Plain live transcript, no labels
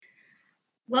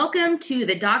Welcome to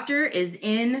The Doctor is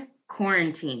in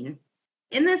Quarantine.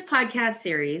 In this podcast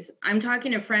series, I'm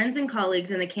talking to friends and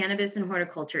colleagues in the cannabis and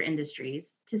horticulture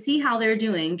industries to see how they're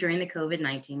doing during the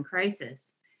COVID-19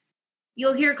 crisis.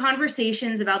 You'll hear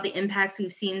conversations about the impacts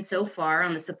we've seen so far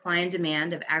on the supply and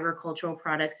demand of agricultural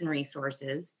products and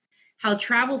resources, how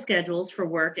travel schedules for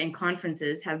work and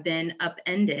conferences have been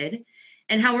upended,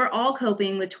 and how we're all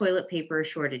coping with toilet paper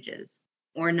shortages,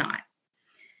 or not.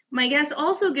 My guests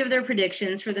also give their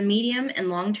predictions for the medium and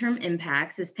long-term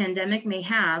impacts this pandemic may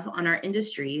have on our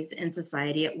industries and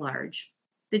society at large.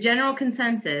 The general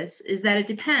consensus is that it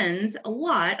depends a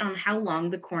lot on how long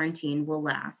the quarantine will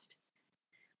last.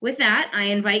 With that, I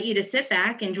invite you to sit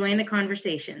back and join the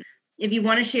conversation. If you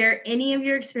want to share any of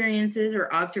your experiences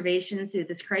or observations through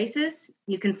this crisis,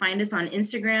 you can find us on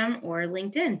Instagram or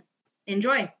LinkedIn.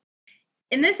 Enjoy.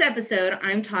 In this episode,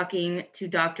 I'm talking to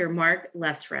Dr. Mark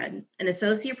Lefsrud, an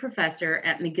associate professor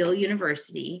at McGill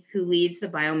University who leads the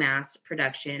biomass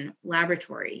production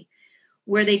laboratory,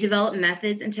 where they develop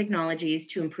methods and technologies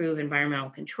to improve environmental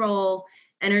control,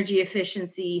 energy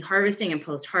efficiency, harvesting and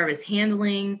post-harvest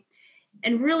handling,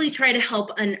 and really try to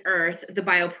help unearth the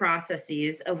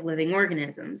bioprocesses of living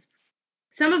organisms.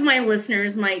 Some of my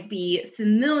listeners might be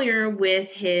familiar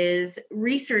with his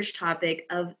research topic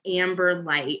of amber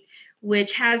light,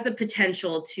 which has the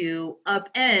potential to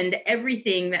upend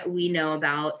everything that we know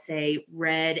about, say,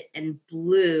 red and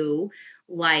blue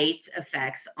light's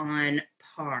effects on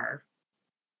PAR.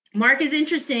 Mark is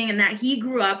interesting in that he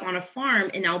grew up on a farm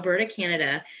in Alberta,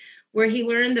 Canada, where he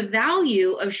learned the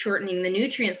value of shortening the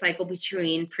nutrient cycle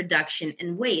between production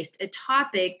and waste, a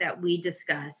topic that we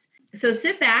discuss. So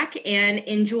sit back and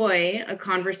enjoy a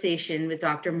conversation with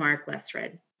Dr. Mark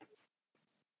Lefsrud.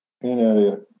 Hey,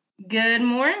 Nadia. Good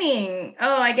morning.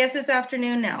 Oh, I guess it's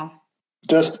afternoon now.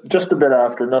 Just a bit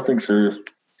after, nothing serious.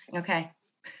 Okay.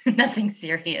 Nothing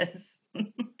serious.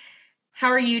 How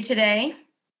are you today?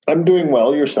 I'm doing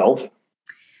well. Yourself?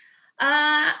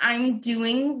 I'm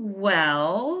doing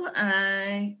well.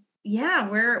 Yeah,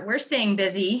 we're staying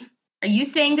busy. Are you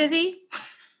staying busy?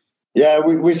 Yeah,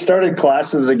 we started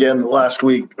classes again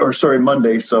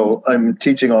Monday, so I'm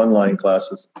teaching online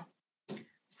classes.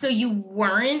 So you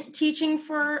weren't teaching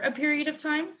for a period of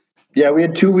time? Yeah, we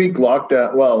had 2-week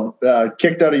lockdown.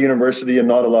 Kicked out of university and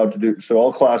not allowed to do. So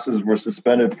all classes were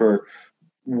suspended for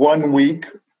 1 week,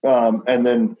 and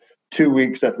then 2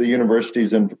 weeks at the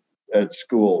universities and at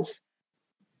schools.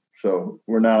 So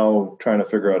we're now trying to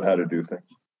figure out how to do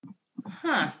things.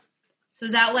 Huh. So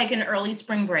is that like an early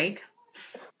spring break?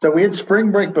 So we had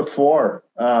spring break before.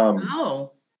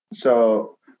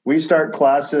 So we start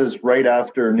classes right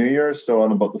after New Year's. So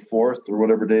on about the 4th or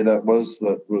whatever day that was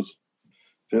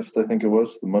 5th, I think it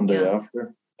was, the Monday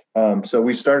after. So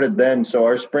we started then. So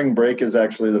our spring break is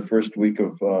actually the first week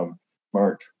of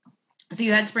March. So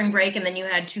you had spring break and then you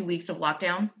had 2 weeks of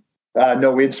lockdown?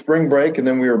 No, we had spring break and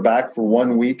then we were back for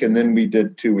 1 week and then we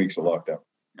did 2 weeks of lockdown.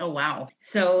 Oh, wow.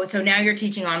 So now you're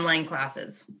teaching online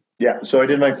classes. Yeah. So I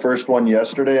did my first one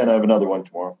yesterday and I have another one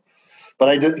tomorrow. But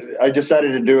I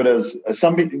decided to do it as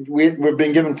we've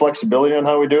been given flexibility on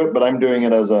how we do it, but I'm doing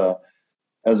it as a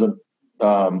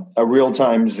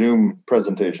real-time Zoom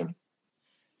presentation.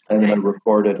 And then I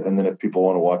record it. And then if people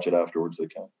want to watch it afterwards, they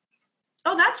can.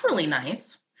 Oh, that's really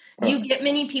nice. Do you get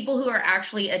many people who are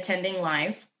actually attending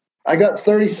live? I got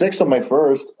 36 on my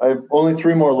first. I have only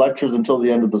 3 more lectures until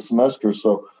the end of the semester.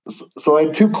 So I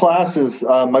had 2 classes.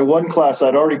 My one class,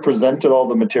 I'd already presented all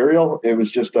the material. It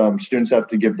was just students have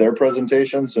to give their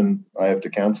presentations, and I have to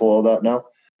cancel all that now.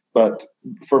 But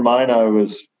for mine,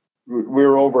 we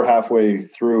were over halfway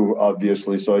through,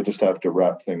 obviously, so I just have to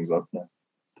wrap things up now.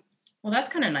 Well, that's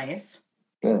kind of nice.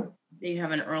 Yeah. You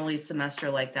have an early semester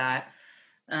like that.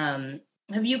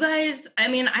 Have you guys,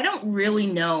 I don't really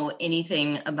know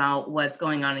anything about what's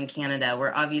going on in Canada.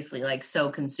 We're obviously like so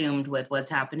consumed with what's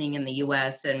happening in the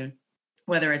US and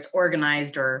whether it's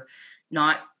organized or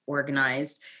not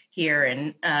organized here.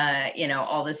 And,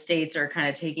 all the states are kind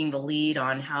of taking the lead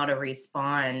on how to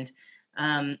respond.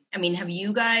 Has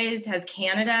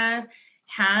Canada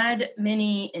had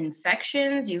many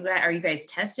infections? Are you guys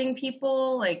testing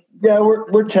people? Yeah,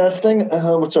 we're testing.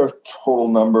 What's our total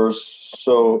numbers?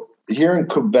 So here in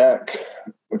Quebec,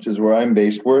 which is where I'm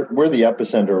based, we're the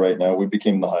epicenter right now. We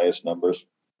became the highest numbers.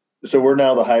 So we're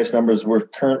now the highest numbers. We're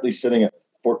currently sitting at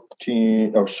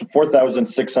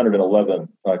 4,611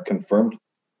 confirmed.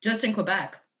 Just in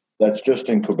Quebec? That's just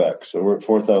in Quebec. So we're at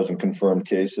 4,000 confirmed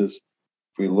cases.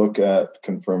 If we look at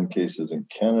confirmed cases in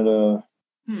Canada,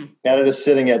 Canada's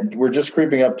we're just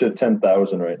creeping up to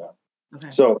 10,000 right now.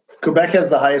 Okay. So Quebec has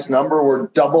the highest number. We're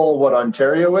double what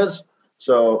Ontario is.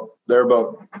 So they're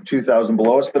about 2,000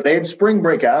 below us, but they had spring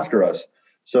break after us.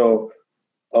 So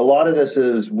a lot of this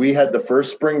is we had the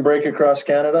first spring break across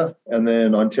Canada, and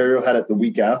then Ontario had it the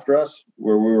week after us,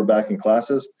 where we were back in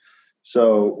classes.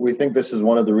 So we think this is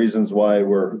one of the reasons why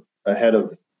we're ahead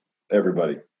of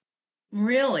everybody.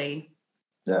 Really?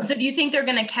 Yeah. So do you think they're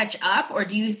going to catch up, or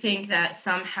do you think that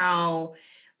somehow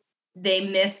they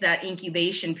missed that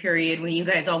incubation period when you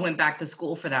guys all went back to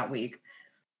school for that week?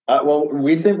 Well,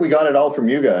 we think we got it all from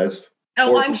you guys.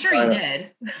 Oh, I'm sure China. You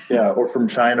did. Yeah, or from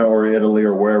China or Italy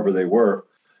or wherever they were.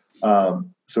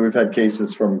 So we've had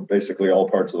cases from basically all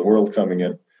parts of the world coming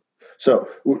in. So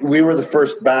we were the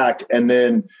first back, and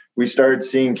then we started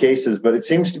seeing cases, but it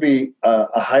seems to be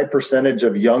a high percentage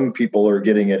of young people are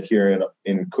getting it here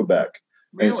in Quebec.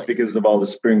 Really? And it's because of all the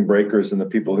spring breakers and the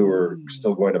people who are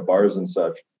still going to bars and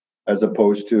such, as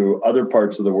opposed to other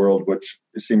parts of the world, which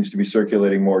seems to be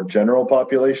circulating more general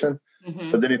population.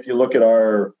 Mm-hmm. But then if you look at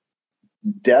our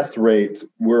death rate,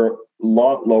 we're a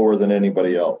lot lower than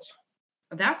anybody else.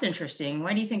 That's interesting.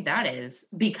 Why do you think that is?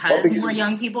 Because more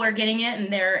young people are getting it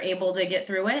and they're able to get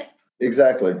through it?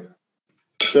 Exactly.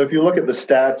 So if you look at the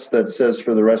stats that says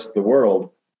for the rest of the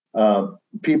world,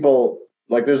 people,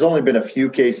 like there's only been a few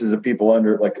cases of people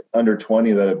under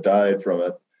 20 that have died from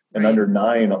it, and under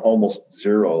 9, almost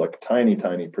zero, like tiny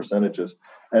percentages.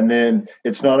 And then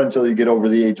it's not until you get over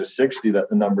the age of 60 that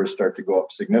the numbers start to go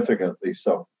up significantly.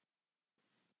 So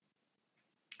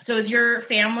is your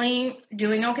family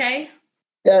doing okay?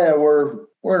 Yeah, we're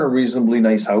in a reasonably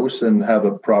nice house and have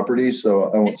a property,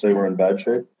 so I won't say we're in bad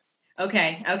shape.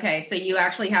 Okay. So you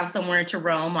actually have somewhere to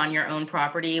roam on your own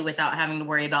property without having to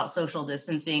worry about social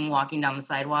distancing, walking down the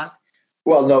sidewalk?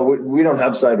 Well, no, we don't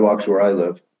have sidewalks where I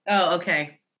live. Oh,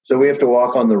 okay. So we have to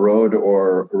walk on the road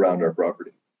or around our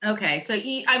property. Okay. So,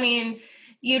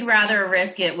 you'd rather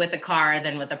risk it with a car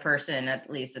than with a person, at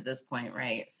least at this point,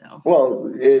 right? So.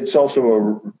 Well, it's also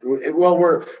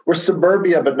we're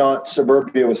suburbia, but not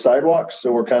suburbia with sidewalks.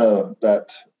 So we're kind of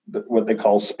what they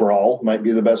call sprawl might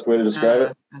be the best way to describe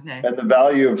it. Okay. And the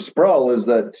value of sprawl is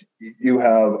that you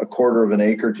have a quarter of an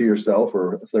acre to yourself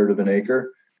or a third of an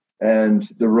acre. And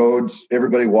the roads,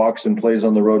 everybody walks and plays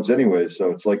on the roads anyway.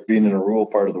 So it's like being in a rural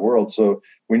part of the world. So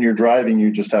when you're driving, you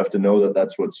just have to know that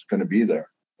that's what's going to be there.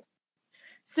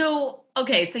 So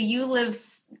you live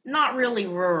not really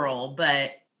rural,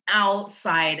 but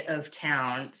outside of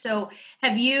town. So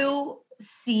have you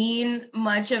seen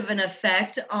much of an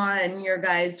effect on your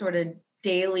guys' sort of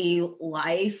daily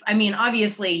life? I mean,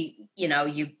 obviously,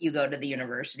 you go to the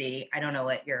university. I don't know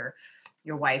what your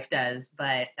wife does,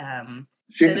 but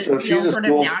does it feel sort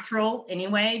of natural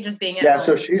anyway, just being at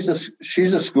home? So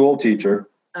she's a school teacher.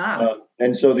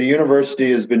 And so the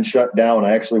university has been shut down.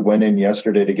 I actually went in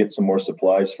yesterday to get some more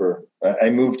supplies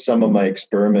I moved some of my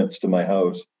experiments to my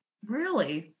house.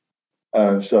 Really?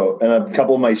 And a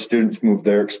couple of my students moved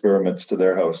their experiments to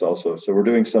their house also. So we're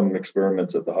doing some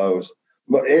experiments at the house,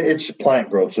 but it's plant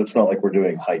growth. So it's not like we're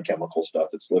doing high chemical stuff.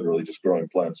 It's literally just growing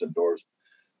plants indoors.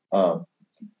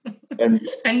 And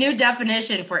a new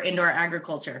definition for indoor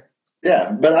agriculture.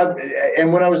 Yeah. But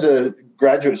when I was a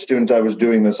graduate student, I was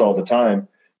doing this all the time,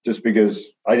 just because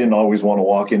I didn't always want to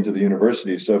walk into the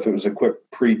university. So if it was a quick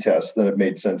pre-test, then it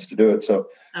made sense to do it. So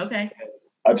okay.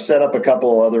 I've set up a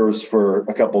couple others for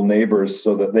a couple neighbors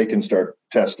so that they can start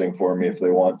testing for me if they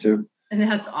want to. And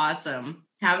that's awesome.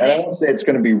 I don't say it's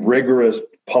going to be rigorous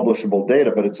publishable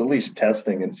data, but it's at least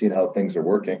testing and seeing how things are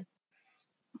working.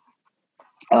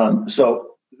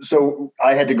 So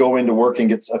I had to go into work and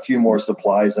get a few more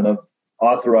supplies, and I've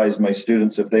authorized my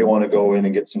students, if they want to go in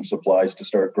and get some supplies to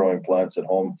start growing plants at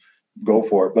home, go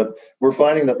for it. But we're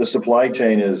finding that the supply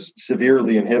chain is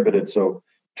severely inhibited. So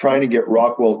trying to get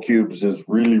Rockwell cubes is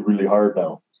really, really hard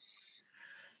now.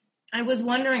 I was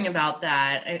wondering about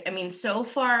that. I mean, so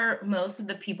far, most of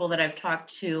the people that I've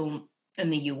talked to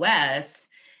in the U.S.,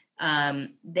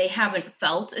 they haven't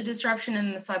felt a disruption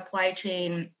in the supply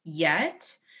chain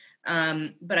yet.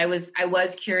 But I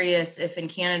was curious if in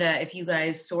Canada, if you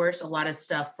guys source a lot of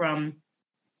stuff from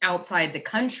outside the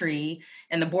country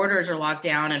and the borders are locked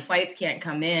down and flights can't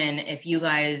come in, if you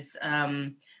guys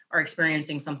are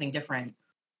experiencing something different.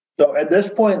 So at this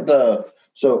point,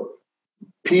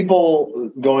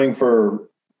 people going for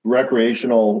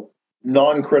recreational,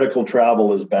 non-critical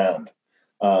travel is banned.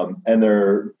 And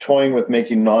they're toying with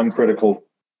making non-critical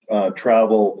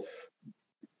travel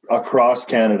across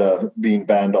Canada being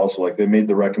banned also. Like they made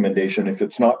the recommendation, if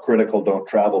it's not critical, don't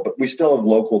travel. But we still have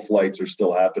local flights are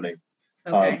still happening.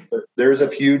 Okay. There's a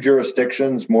few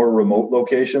jurisdictions, more remote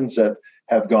locations, that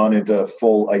have gone into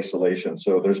full isolation.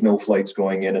 So there's no flights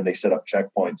going in, and they set up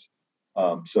checkpoints.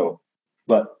 Oh,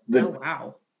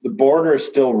 wow. the border is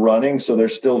still running, so they're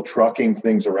still trucking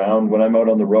things around. When I'm out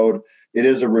on the road, it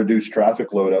is a reduced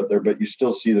traffic load out there, but you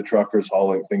still see the truckers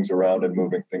hauling things around and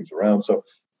moving things around. So,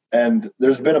 and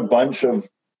there's been a bunch of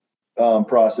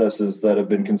processes that have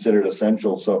been considered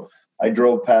essential. So I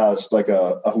drove past like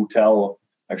a hotel,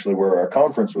 actually where our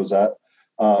conference was at,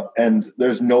 and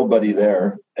there's nobody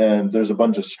there. And there's a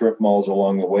bunch of strip malls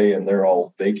along the way, and they're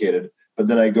all vacated. But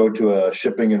then I go to a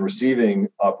shipping and receiving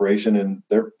operation, and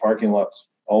their parking lot's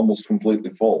almost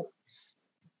completely full.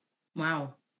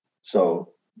 Wow.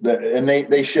 So, and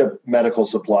they ship medical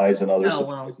supplies and other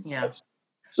supplies. Well, yeah.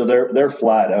 So they're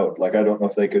flat out. Like, I don't know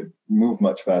if they could move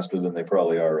much faster than they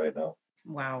probably are right now.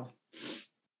 Wow.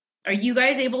 Are you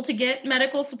guys able to get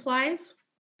medical supplies?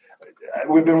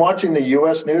 We've been watching the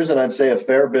U.S. news, and I'd say a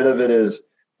fair bit of it is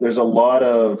there's a lot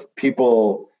of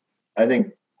people, I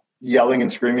think, yelling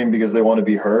and screaming because they want to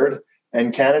be heard.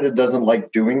 And Canada doesn't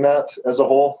like doing that as a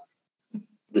whole.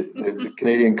 The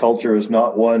Canadian culture is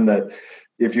not one that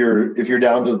if you're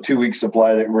down to 2 weeks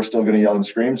supply, that we're still going to yell and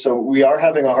scream. So we are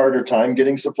having a harder time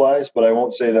getting supplies, but I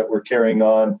won't say that we're carrying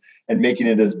on and making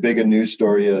it as big a news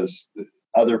story as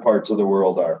other parts of the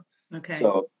world are. Okay.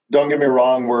 So don't get me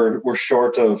wrong, we're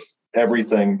short of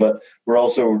everything, but we're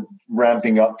also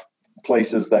ramping up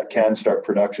places that can start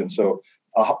production. So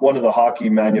one of the hockey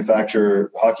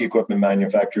equipment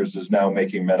manufacturers is now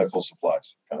making medical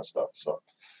supplies kind of stuff. So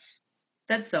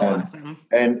that's so awesome.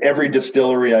 And every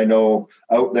distillery I know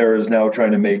out there is now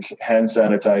trying to make hand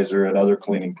sanitizer and other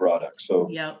cleaning products. So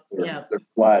they're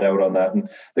flat out on that. And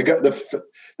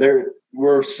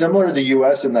we're similar to the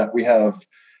US in that we have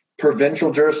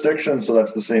provincial jurisdiction. So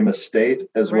that's the same as state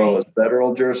as well as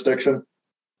federal jurisdiction.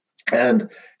 And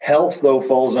health, though,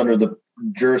 falls under the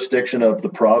jurisdiction of the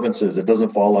provinces. It doesn't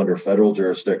fall under federal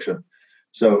jurisdiction.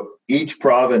 So each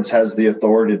province has the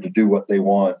authority to do what they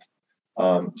want.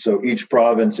 So each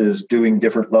province is doing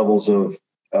different levels of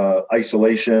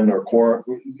isolation or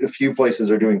a few places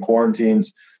are doing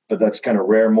quarantines, but that's kind of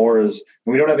rare.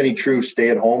 We don't have any true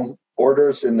stay-at-home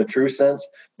orders in the true sense,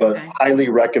 but highly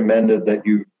recommended that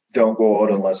you don't go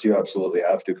out unless you absolutely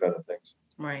have to, kind of things.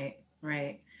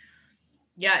 Right.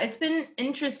 Yeah, it's been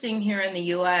interesting here in the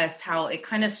U.S. how it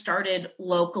kind of started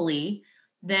locally,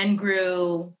 then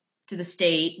grew to the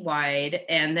statewide,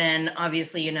 and then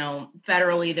obviously,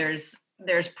 federally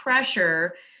there's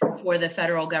pressure for the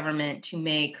federal government to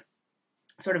make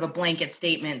sort of a blanket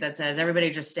statement that says everybody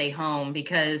just stay home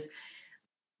because,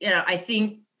 I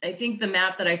think the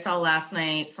map that I saw last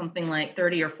night, something like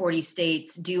 30 or 40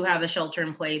 states do have a shelter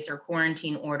in place or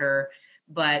quarantine order,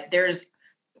 but there's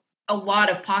a lot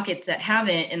of pockets that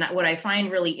haven't. And what I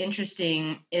find really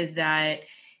interesting is that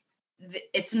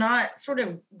it's not sort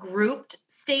of grouped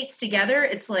states together.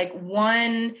 It's like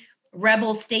one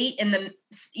rebel state in the,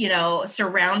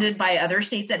 surrounded by other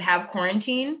states that have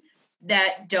quarantine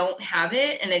that don't have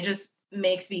it. And it just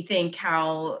makes me think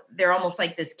how they're almost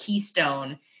like this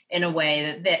keystone in a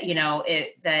way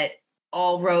that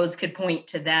all roads could point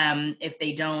to them if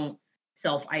they don't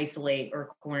self-isolate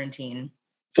or quarantine.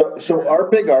 So our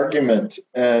big argument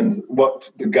and what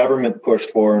the government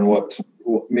pushed for and what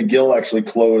McGill actually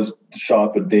closed the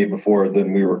shop a day before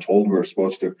than we were told we were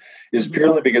supposed to is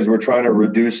purely because we're trying to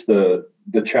reduce the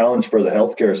challenge for the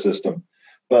healthcare system.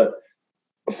 But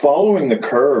following the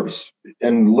curves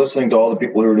and listening to all the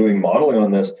people who are doing modeling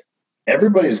on this,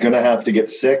 everybody's going to have to get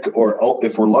sick, or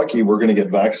if we're lucky, we're going to get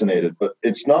vaccinated. But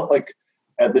it's not like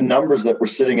at the numbers that we're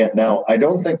sitting at now, I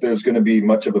don't think there's going to be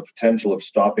much of a potential of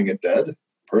stopping it dead,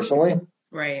 personally.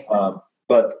 Right.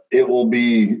 But it will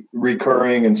be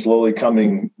recurring and slowly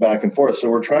coming back and forth. So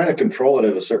we're trying to control it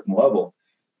at a certain level.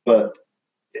 But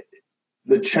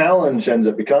the challenge ends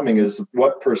up becoming is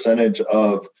what percentage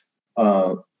of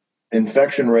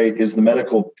infection rate is the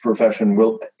medical profession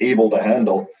able to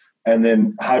handle? And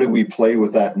then how do we play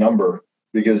with that number?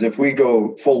 Because if we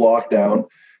go full lockdown,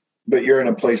 but you're in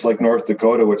a place like North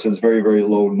Dakota, which has very, very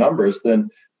low numbers, and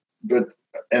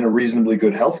a reasonably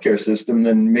good healthcare system,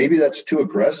 then maybe that's too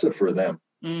aggressive for them.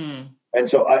 And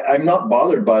so I'm not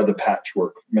bothered by the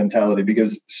patchwork mentality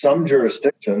because some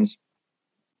jurisdictions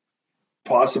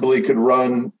possibly could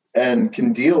run and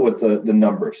can deal with the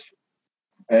numbers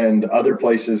and other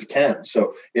places can't.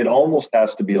 So it almost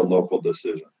has to be a local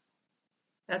decision.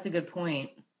 That's a good point.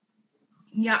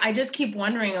 Yeah, I just keep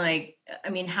wondering,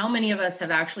 how many of us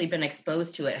have actually been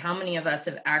exposed to it? How many of us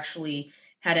have actually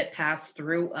had it pass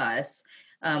through us,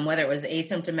 whether it was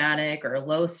asymptomatic or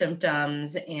low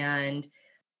symptoms? And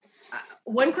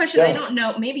one question I don't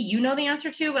know, maybe you know the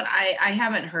answer to, but I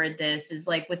haven't heard this, is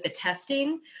like with the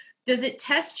testing, does it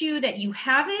test you that you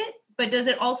have it, but does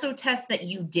it also test that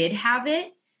you did have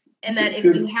it? And that if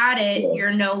you had it,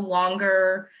 you're no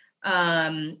longer,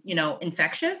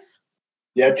 infectious?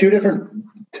 Yeah, two different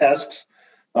tests.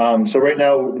 So right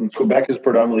now, Quebec is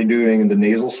predominantly doing the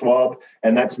nasal swab,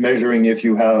 and that's measuring if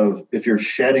you're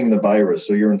shedding the virus,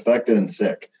 so you're infected and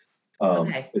sick,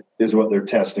 is what they're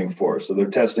testing for. So they're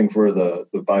testing for the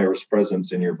virus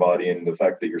presence in your body and the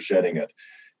fact that you're shedding it.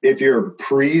 If you're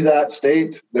pre that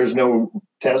state, there's no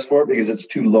test for it because it's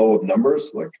too low of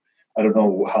numbers. Like, I don't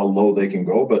know how low they can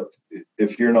go, but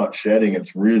if you're not shedding,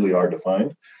 it's really hard to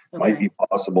find. Might be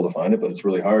possible to find it, but it's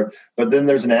really hard. But then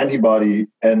there's an antibody,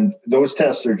 and those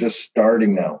tests are just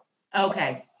starting now.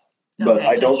 Okay. But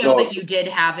I don't know that you did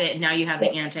have it, and now you have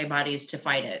the antibodies to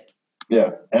fight it.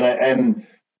 Yeah, and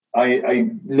I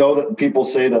know that people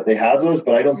say that they have those,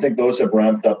 but I don't think those have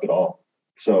ramped up at all.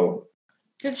 So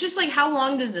it's just like, how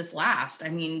long does this last? I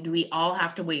mean, do we all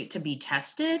have to wait to be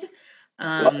tested,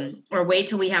 or wait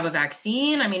till we have a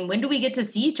vaccine? I mean, when do we get to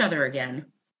see each other again?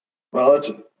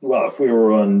 Well, if we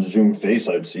were on Zoom Face,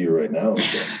 I'd see you right now.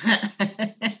 So.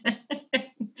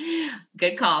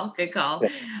 Good call.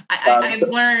 I've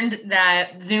learned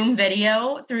that Zoom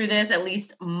video through this, at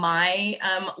least my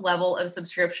level of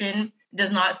subscription,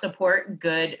 does not support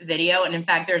good video. And in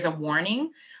fact, there's a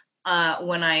warning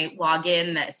when I log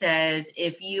in that says,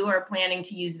 if you are planning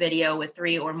to use video with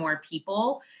 3 or more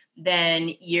people,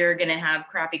 then you're going to have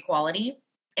crappy quality.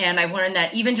 And I've learned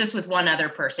that even just with one other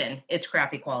person, it's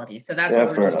crappy quality. So that's why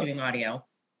we're just doing audio.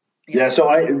 Yeah.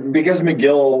 So because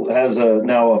McGill has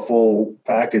now a full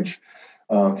package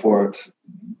for it,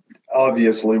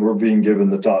 obviously we're being given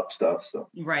the top stuff. So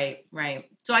Right.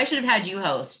 So I should have had you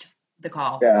host the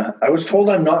call. Yeah. I was told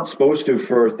I'm not supposed to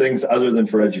for things other than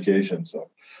for education. So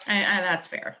that's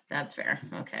fair.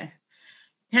 Okay.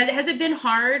 Has it been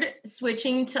hard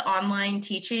switching to online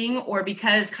teaching, or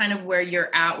because kind of where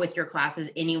you're at with your classes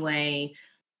anyway,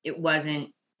 it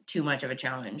wasn't too much of a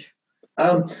challenge?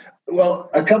 Well,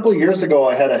 a couple of years ago,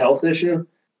 I had a health issue,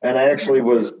 and I actually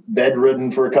was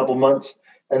bedridden for a couple months.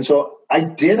 And so I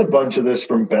did a bunch of this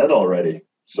from bed already.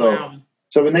 So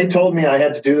when they told me I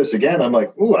had to do this again, I'm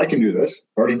like, "Ooh, I can do this.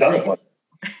 I've already done it once."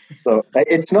 So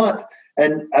it's not,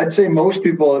 and I'd say most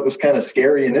people, it was kind of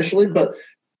scary initially, but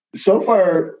so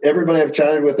far, everybody I've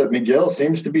chatted with at McGill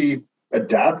seems to be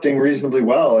adapting reasonably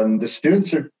well, and the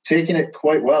students are taking it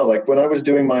quite well. Like when I was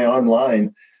doing my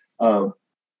online,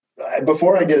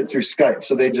 before I did it through Skype,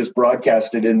 so they just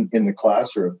broadcast it in the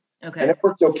classroom. Okay. And it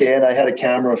worked okay, and I had a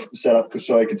camera set up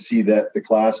so I could see the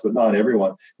class, but not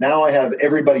everyone. Now I have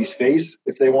everybody's face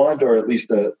if they want, or at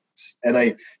least and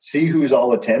I see who's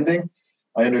all attending.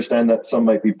 I understand that some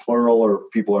might be plural or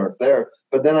people aren't there.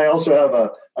 But then I also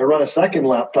have I run a second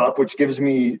laptop, which gives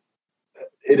me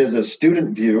it as a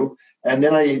student view. And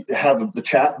then I have the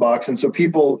chat box. And so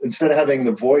people, instead of having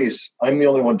the voice, I'm the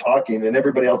only one talking and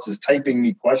everybody else is typing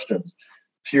me questions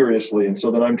furiously. And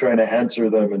so then I'm trying to answer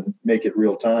them and make it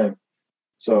real time.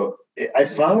 So I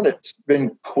found it's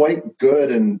been quite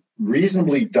good and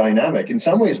reasonably dynamic. In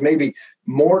some ways, maybe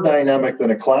more dynamic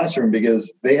than a classroom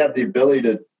because they have the ability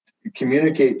to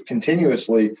communicate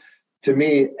continuously to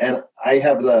me, and I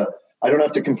don't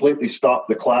have to completely stop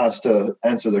the class to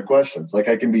answer their questions. Like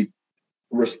I can be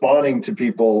responding to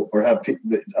people, or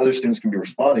the other students can be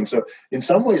responding. So in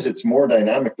some ways, it's more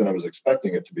dynamic than I was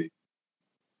expecting it to be.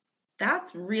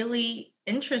 That's really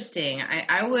interesting.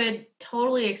 I would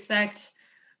totally expect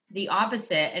the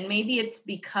opposite, and maybe it's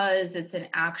because it's an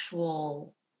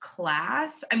actual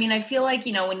class. I mean, I feel like,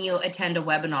 when you attend a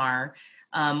webinar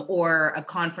or a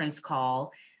conference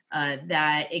call,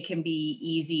 that it can be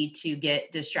easy to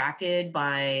get distracted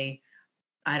by,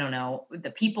 I don't know,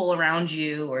 the people around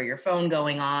you or your phone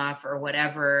going off or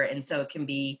whatever. And so it can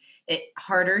be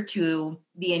harder to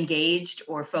be engaged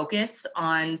or focus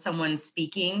on someone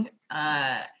speaking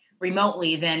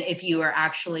remotely than if you are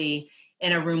actually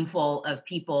in a room full of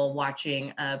people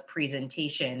watching a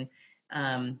presentation.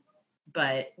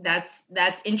 But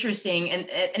that's interesting. And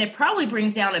it probably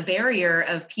brings down a barrier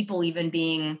of people even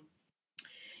being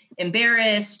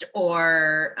embarrassed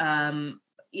or,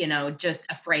 just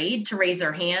afraid to raise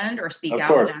their hand or speak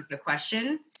out and ask a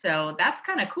question. So that's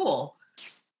kind of cool.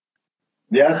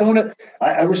 Yeah, I found it.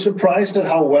 I was surprised at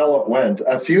how well it went.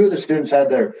 A few of the students had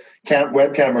their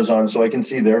web cameras on so I can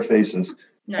see their faces.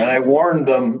 Nice. And I warned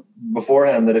them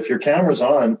beforehand that if your camera's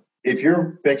on, if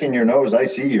you're picking your nose, I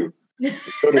see you.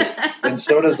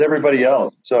 So does everybody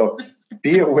else. So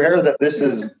be aware that this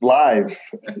is live.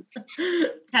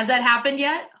 Has that happened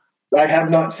yet? I have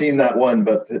not seen that one,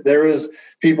 but there is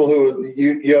people who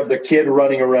you have the kid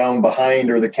running around behind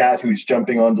or the cat who's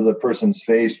jumping onto the person's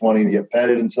face wanting to get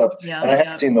petted and stuff. And I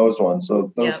haven't seen those ones.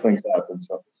 So those things happen.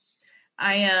 So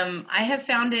I have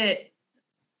found it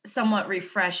somewhat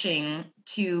refreshing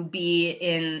to be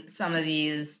in some of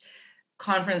these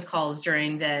conference calls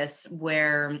during this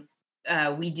where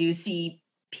we do see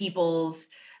people's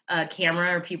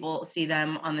camera, or people see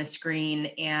them on the screen,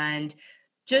 and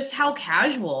just how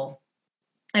casual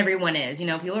everyone is.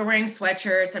 People are wearing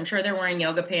sweatshirts. I'm sure they're wearing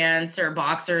yoga pants or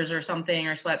boxers or something,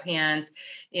 or sweatpants.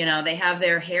 They have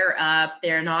their hair up.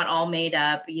 They're not all made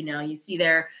up. You see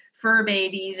their fur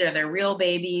babies or their real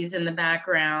babies in the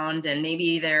background, and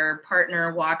maybe their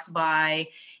partner walks by.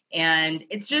 And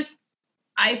it's just,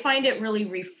 I find it really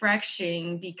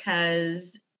refreshing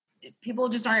because people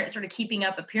just aren't sort of keeping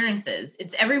up appearances.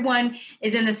 Everyone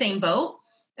is in the same boat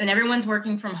and everyone's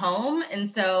working from home. And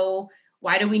so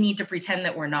why do we need to pretend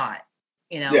that we're not,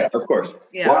 Yeah, of course.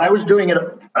 Yeah. Well, I was doing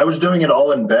it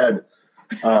all in bed.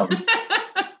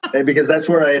 Because that's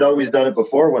where I had always done it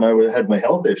before when I had my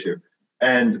health issue.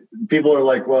 And people are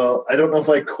like, well, I don't know if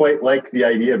I quite like the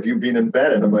idea of you being in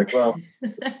bed. And I'm like, well,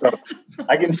 so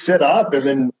I can sit up and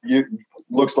then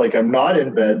looks like I'm not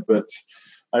in bed, but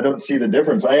I don't see the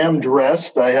difference. I am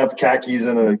dressed. I have khakis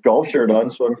and a golf shirt on,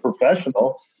 so I'm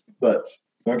professional, but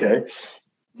okay.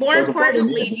 More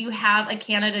importantly, do you have a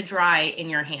Canada Dry in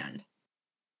your hand?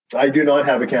 I do not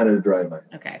have a Canada Dry in my hand.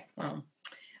 Okay. Well,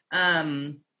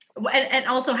 and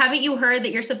also, haven't you heard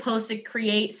that you're supposed to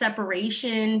create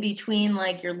separation between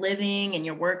like your living and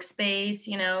your workspace,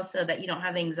 so that you don't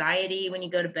have anxiety when you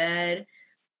go to bed?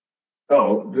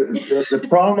 Oh, the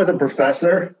problem with a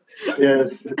professor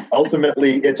is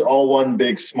ultimately it's all one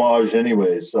big smudge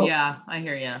anyway. So yeah, I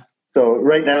hear you. So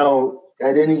right now,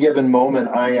 at any given moment,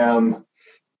 I am,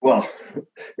 well,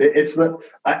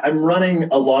 I'm running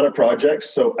a lot of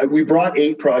projects. So we brought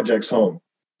 8 projects home.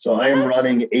 So I am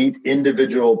running 8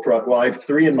 individual, I have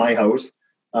 3 in my house.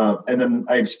 And then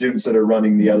I have students that are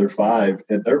running the other 5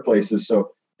 at their places.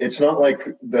 So it's not like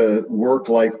the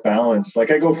work-life balance.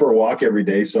 Like I go for a walk every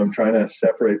day, so I'm trying to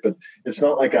separate, but it's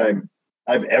not like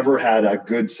I've ever had a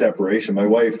good separation. My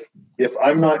wife, if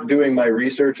I'm not doing my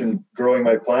research and growing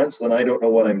my plants, then I don't know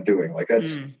what I'm doing. Like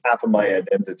that's half of my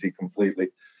identity completely,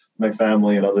 my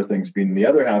family and other things being the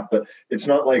other half. But it's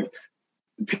not like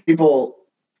people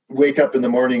wake up in the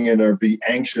morning and are be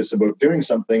anxious about doing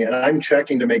something, and I'm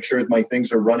checking to make sure that my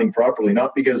things are running properly,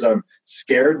 not because I'm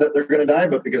scared that they're going to die,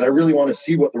 but because I really want to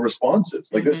see what the response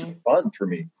is. Like this is fun for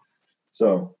me.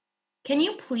 So can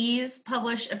you please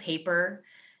publish a paper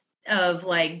of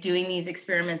like doing these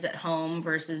experiments at home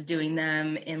versus doing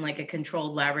them in like a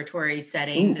controlled laboratory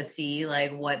setting to see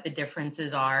like what the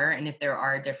differences are, and if there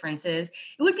are differences?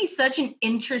 It would be such an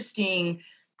interesting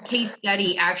case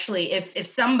study, actually, if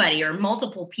somebody or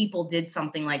multiple people did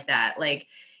something like that, like,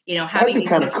 having these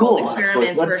controlled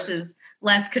experiments versus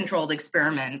less controlled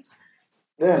experiments.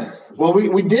 Yeah. Well,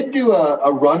 we did do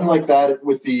a run like that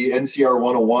with the NCR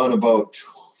 101 about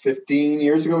 15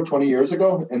 years ago, 20 years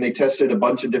ago, and they tested a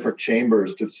bunch of different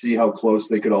chambers to see how close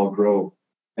they could all grow.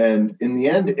 And in the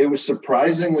end, it was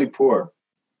surprisingly poor.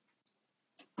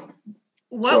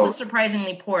 What was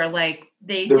surprisingly poor? Like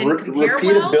they didn't compare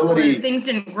well, or things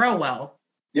didn't grow well?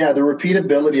 Yeah, the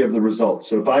repeatability of the results.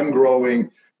 So if I'm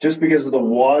growing just because of the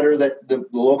water, that the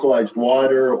localized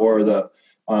water, or the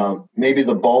maybe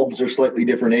the bulbs are slightly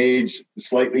different age,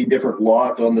 slightly different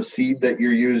lock on the seed that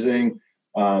you're using,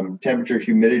 temperature,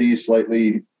 humidity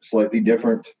slightly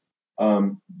different.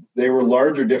 They were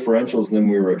larger differentials than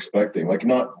we were expecting, like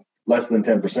not less than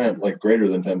 10%, like greater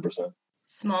than 10%.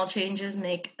 Small changes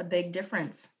make a big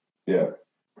difference. Yeah.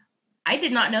 I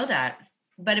did not know that,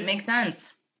 but it makes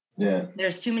sense. Yeah.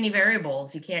 There's too many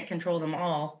variables. You can't control them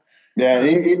all. Yeah.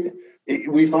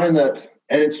 We find that,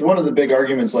 and it's one of the big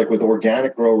arguments, like with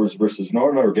organic growers versus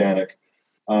non-organic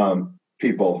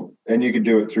people, and you could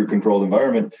do it through controlled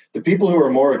environment. The people who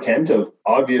are more attentive,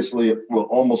 obviously, will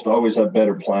almost always have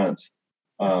better plants.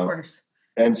 Of course.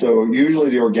 And so usually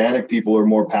the organic people are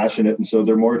more passionate, and so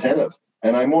they're more attentive.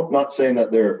 And I'm not saying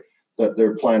that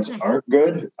their plants aren't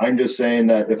good. I'm just saying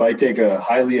that if I take a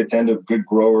highly attentive, good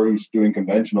grower who's doing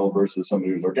conventional versus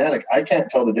somebody who's organic, I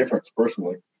can't tell the difference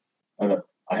personally. And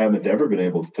I haven't ever been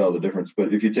able to tell the difference.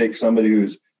 But if you take somebody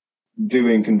who's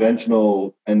doing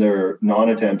conventional and they're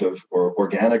non-attentive, or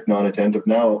organic non-attentive,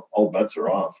 now all bets are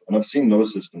off. And I've seen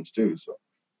those systems too.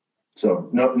 So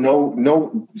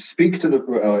no. Speak to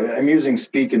the. I'm using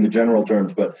speak in the general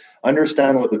terms, but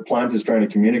understand what the plant is trying to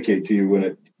communicate to you when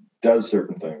it does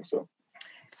certain things.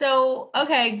 So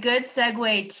okay, good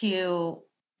segue to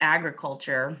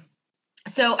agriculture.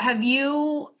 So have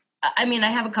you I mean, I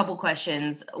have a couple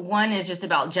questions. One is just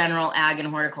about general ag and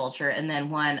horticulture, and then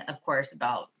one, of course,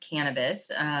 about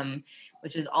cannabis,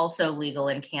 which is also legal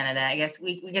in Canada. I guess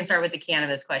we can start with the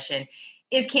cannabis question.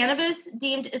 Is cannabis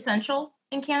deemed essential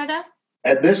in Canada?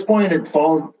 At this point, it's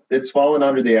fallen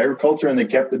under the agriculture, and they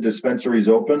kept the dispensaries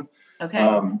open.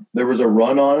 Okay. There was a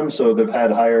run on them, so they've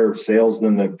had higher sales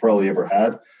than they've probably ever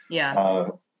had. Yeah.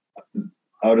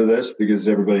 Out of this, because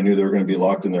everybody knew they were going to be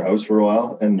locked in their house for a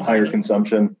while, and higher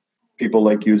consumption. People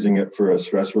like using it for a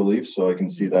stress relief, so I can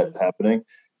see that happening.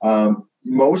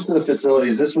 Most of the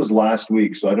facilities, this was last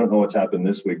week, so I don't know what's happened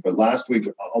this week, but last week,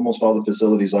 almost all the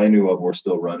facilities I knew of were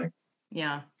still running.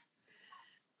 Yeah.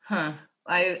 Huh.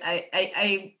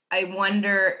 I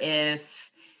wonder if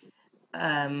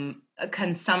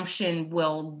consumption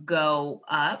will go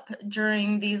up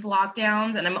during these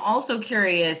lockdowns, and I'm also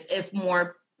curious if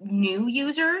more new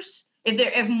users,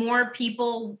 if more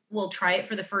people will try it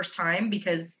for the first time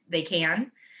because they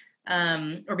can,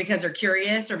 or because they're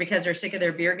curious, or because they're sick of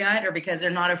their beer gut, or because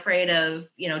they're not afraid of,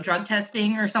 drug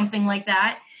testing or something like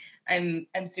that. I'm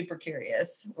super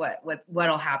curious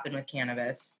what'll happen with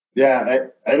cannabis. Yeah,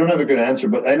 I don't have a good answer,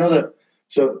 but I know that,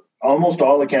 so almost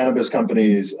all the cannabis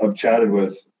companies I've chatted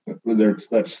with,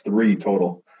 that's 3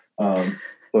 total.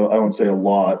 So I won't say a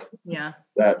lot. Yeah.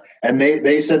 And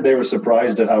they said they were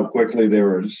surprised at how quickly they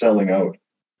were selling out.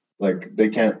 Like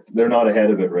they're not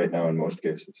ahead of it right now in most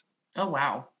cases. Oh,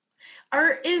 wow.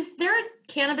 Is there a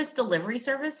cannabis delivery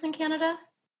service in Canada?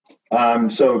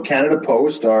 So Canada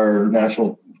Post, our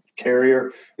national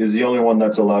carrier, is the only one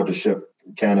that's allowed to ship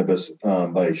cannabis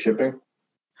by shipping.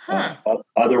 Huh.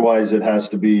 Otherwise, it has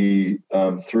to be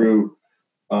through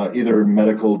either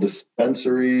medical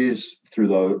dispensaries, through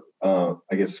the,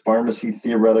 I guess, pharmacy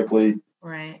theoretically,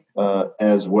 right,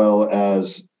 as well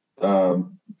as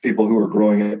people who are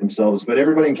growing it themselves. But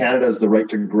everybody in Canada has the right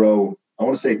to grow, I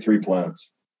want to say 3 plants.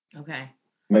 Okay.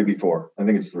 Maybe 4. I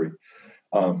think it's 3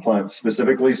 plants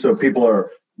specifically. So people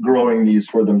are growing these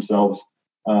for themselves.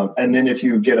 And then if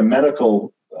you get a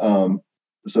medical,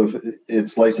 so if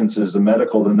it's licensed as a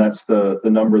medical, then that's the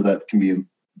number that can be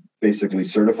basically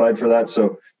certified for that.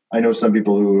 So I know some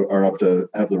people who are up to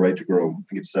have the right to grow, I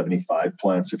think it's 75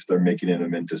 plants if they're making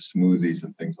them into smoothies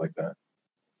and things like that.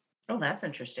 Oh, that's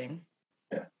interesting.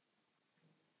 Yeah.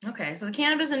 Okay, so the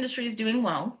cannabis industry is doing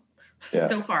well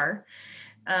so far.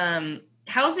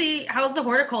 How's the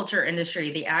horticulture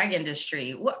industry, the ag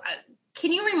industry?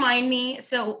 Can you remind me?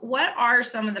 So, what are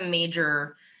some of the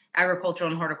major agricultural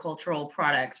and horticultural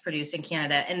products produced in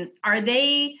Canada, and are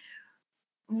they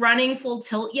running full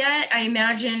tilt yet? I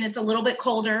imagine it's a little bit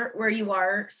colder where you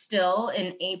are still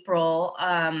in April.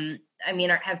 I mean,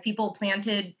 have people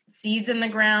planted seeds in the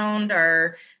ground?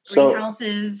 Are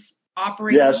greenhouses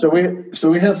operating? Yeah, so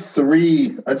we have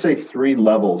 3, I'd say 3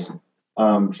 levels.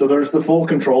 So there's the full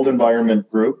controlled environment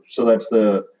group. So that's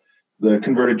the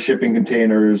converted shipping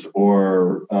containers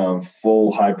or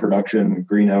full high production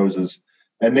greenhouses.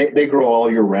 And they grow all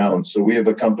year round. So we have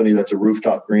a company that's a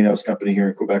rooftop greenhouse company here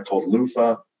in Quebec called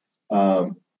Lufa,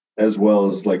 as well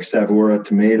as like Savoura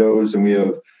tomatoes. And we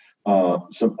have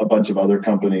a bunch of other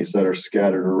companies that are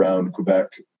scattered around Quebec,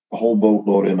 a whole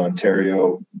boatload in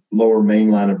Ontario, lower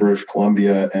mainland of British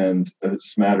Columbia, and a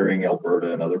smattering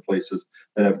Alberta and other places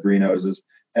that have greenhouses.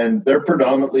 And they're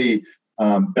predominantly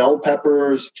bell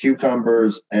peppers,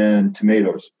 cucumbers, and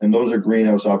tomatoes. And those are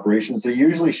greenhouse operations. They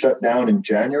usually shut down in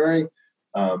January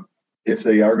if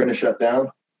they are going to shut down,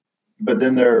 but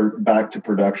then they're back to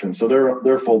production. So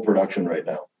they're full production right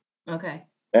now. Okay.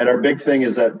 And our big thing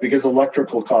is that because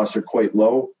electrical costs are quite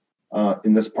low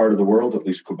in this part of the world, at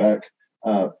least Quebec,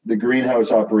 the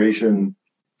greenhouse operation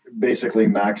basically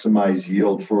maximize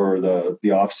yield for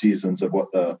the off seasons of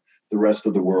what the rest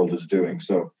of the world is doing.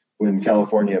 So when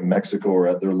California and Mexico are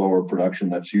at their lower production,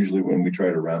 that's usually when we try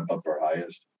to ramp up our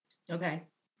highest. Okay.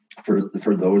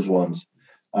 For those ones.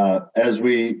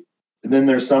 Then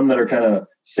there's some that are kind of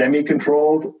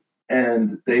semi-controlled,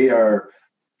 and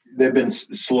they've been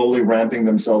slowly ramping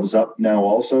themselves up now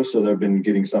also. So they've been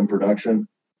getting some production.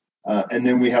 And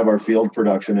then we have our field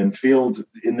production, and field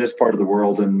in this part of the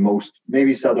world, and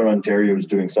maybe Southern Ontario is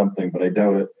doing something, but I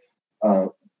doubt it.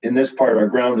 In this part, our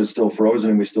ground is still frozen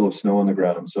and we still have snow on the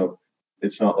ground. So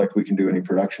it's not like we can do any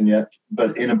production yet.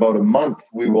 But in about a month,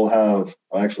 we will have,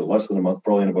 actually less than a month,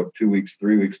 probably in about 2 weeks,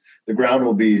 3 weeks, the ground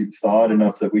will be thawed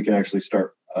enough that we can actually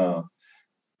start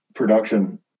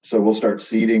production. So we'll start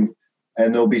seeding,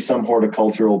 and there'll be some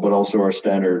horticultural, but also our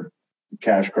standard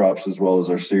cash crops, as well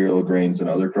as our cereal grains and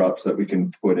other crops that we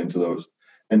can put into those.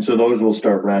 And so those will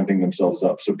start ramping themselves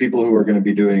up. So people who are going to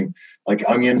be doing like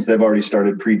onions, they've already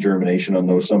started pre-germination on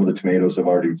those. Some of the tomatoes have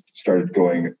already started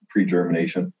going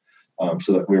pre-germination.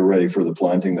 so that we're ready for the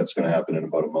planting that's going to happen in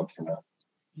about a month from now.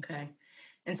 Okay.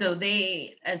 And so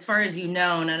they, as far as you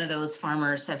know, none of those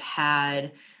farmers have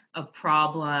had a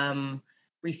problem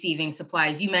receiving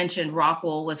supplies. You mentioned rock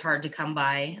wool was hard to come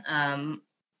by.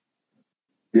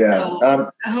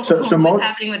 What's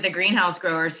happening with the greenhouse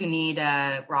growers who need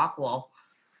rock wool?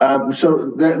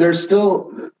 There's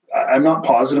still, I'm not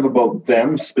positive about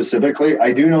them specifically.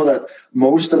 I do know that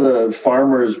most of the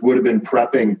farmers would have been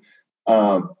prepping,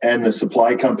 and the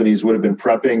supply companies would have been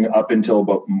prepping up until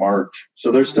about March.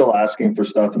 So they're still asking for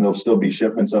stuff, and there'll still be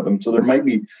shipments of them. So there might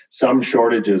be some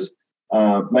shortages.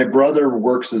 My brother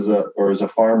works as a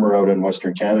farmer out in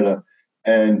Western Canada,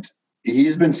 and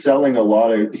he's been selling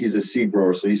he's a seed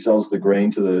grower, so he sells the grain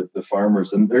to the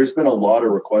farmers. And there's been a lot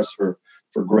of requests for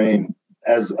grain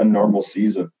as a normal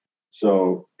season.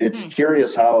 So it's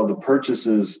curious how the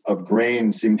purchases of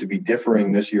grain seem to be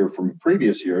differing this year from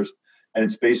previous years. And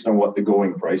it's based on what the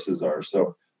going prices are.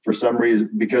 So for some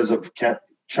reason, because of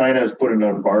China has put an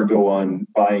embargo on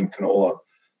buying canola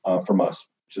from us,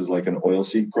 which is like an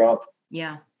oilseed crop.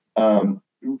 Yeah.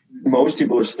 Most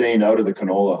people are staying out of the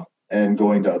canola and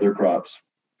going to other crops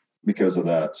because of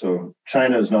that. So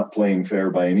China is not playing fair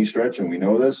by any stretch, and we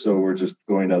know this. So we're just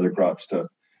going to other crops to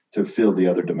fill the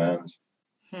other demands.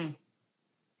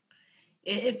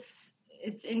 It's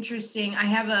interesting. I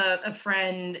have a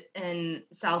friend in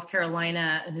South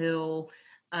Carolina who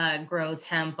grows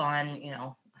hemp on,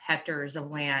 hectares of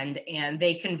land, and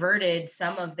they converted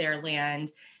some of their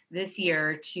land this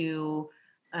year to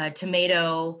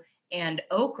tomato and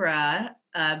okra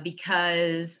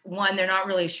because, one, they're not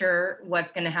really sure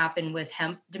what's going to happen with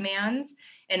hemp demands,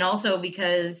 and also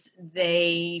because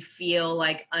they feel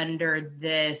like under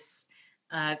this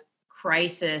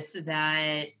crisis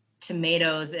that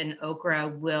tomatoes and okra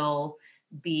will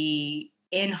be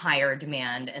in higher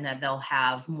demand and that they'll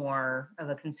have more of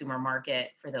a consumer market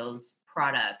for those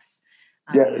products.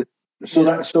 That's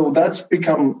my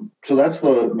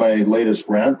latest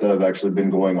rant that I've actually been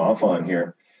going off on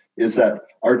here, is that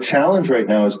our challenge right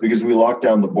now is because we locked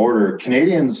down the border,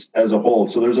 Canadians as a whole,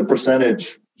 so there's a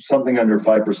percentage, something under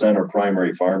 5% are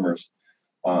primary farmers.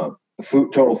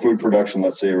 Total food production,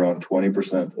 let's say around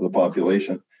 20% of the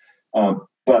population.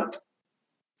 But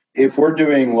if we're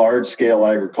doing large scale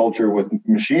agriculture with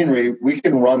machinery, we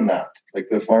can run that. Like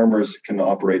the farmers can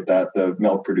operate that, the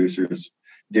milk producers,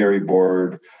 dairy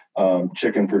board,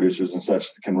 chicken producers and such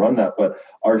can run that. But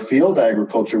our field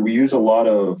agriculture, we use a lot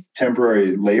of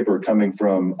temporary labor coming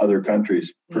from other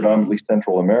countries, predominantly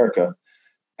Central America.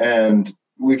 And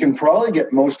we can probably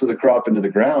get most of the crop into the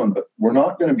ground, but we're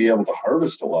not going to be able to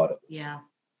harvest a lot of this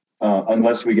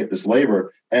unless we get this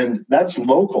labor. And that's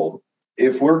local.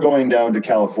 If we're going down to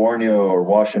California or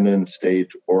Washington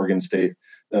State, Oregon State,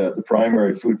 the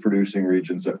primary food producing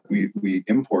regions that we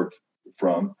import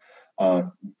from,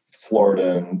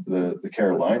 Florida and the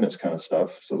Carolinas kind of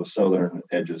stuff. So the southern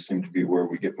edges seem to be where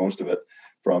we get most of it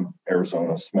from.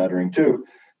 Arizona smattering too.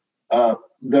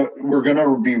 We're going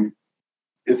to be,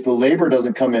 if the labor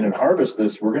doesn't come in and harvest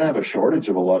this, we're going to have a shortage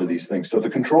of a lot of these things. So the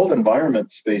controlled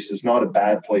environment space is not a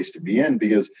bad place to be in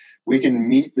because we can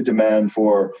meet the demand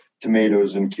for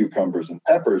tomatoes and cucumbers and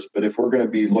peppers. But if we're going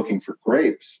to be looking for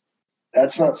grapes,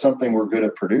 that's not something we're good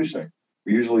at producing.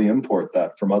 We usually import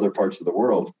that from other parts of the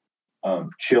world,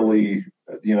 Chile,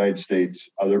 the United States,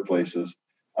 other places.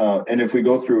 And if we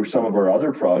go through some of our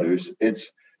other produce,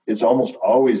 it's almost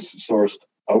always sourced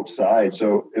outside.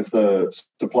 So if the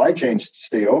supply chains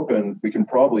stay open, we can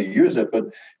probably use it. But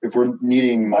if we're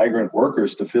needing migrant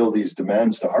workers to fill these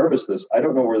demands to harvest this, I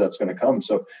don't know where that's going to come.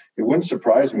 So it wouldn't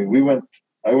surprise me.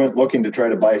 I went looking to try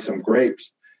to buy some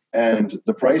grapes, and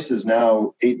the price is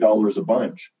now $8 a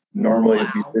bunch. Normally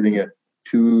it'd be sitting at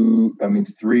 $3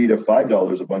 to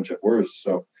 $5 a bunch at worst.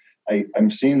 So I'm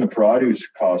seeing the produce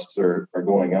costs are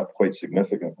going up quite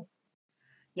significantly.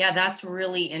 Yeah, that's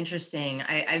really interesting.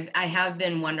 I have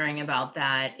been wondering about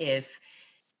that, if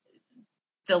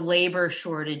the labor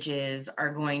shortages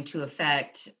are going to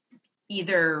affect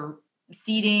either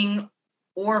seeding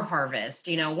or harvest.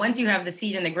 Once you have the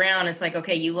seed in the ground, it's like,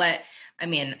 okay,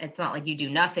 it's not like you do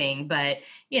nothing, but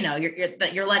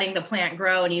you're letting the plant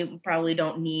grow, and you probably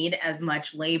don't need as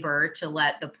much labor to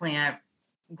let the plant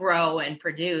grow and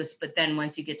produce. But then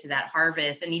once you get to that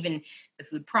harvest, and even the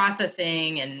food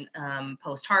processing and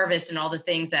post-harvest and all the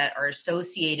things that are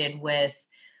associated with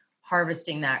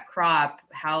harvesting that crop,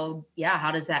 how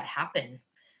does that happen?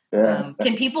 Yeah.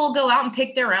 Can people go out and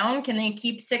pick their own? Can they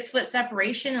keep 6-foot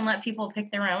separation and let people pick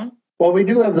their own? Well, we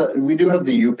do have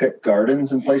the U-pick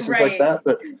gardens and places like that,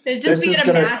 but it just be at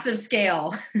a massive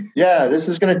scale. Yeah, this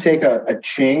is going to take a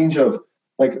change of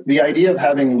like the idea of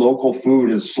having local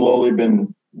food has slowly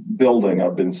been building.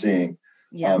 I've been seeing,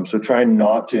 so trying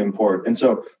not to import. And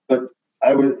so, but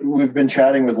we've been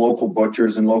chatting with local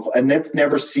butchers and they've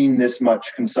never seen this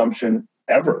much consumption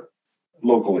ever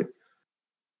locally.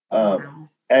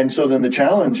 And so then the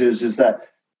challenge is that,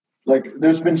 like,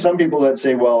 there's been some people that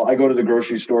say, well, I go to the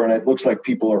grocery store and it looks like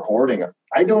people are hoarding it.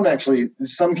 I don't actually, in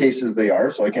some cases they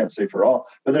are, so I can't say for all,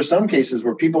 but there's some cases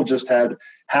where people just had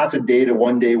half a day to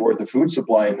 1 day worth of food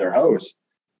supply in their house.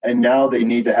 And now they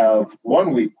need to have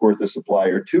 1 week worth of supply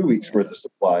or 2 weeks worth of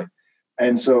supply.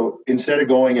 And so instead of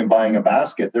going and buying a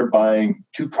basket, they're buying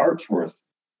 2 carts worth.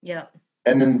 Yeah.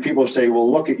 And then people say, well,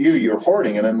 look at you, you're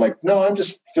hoarding. And I'm like, no, I'm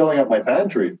just filling up my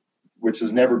pantry, which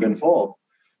has never been full.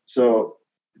 So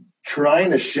trying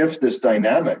to shift this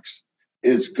dynamics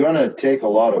is going to take a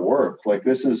lot of work. Like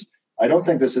I don't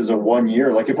think this is a 1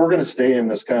 year. Like if we're going to stay in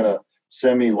this kind of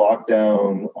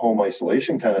semi-lockdown home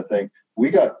isolation kind of thing,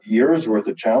 we got years worth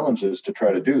of challenges to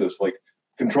try to do this. Like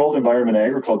controlled environment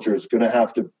agriculture is going to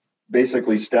have to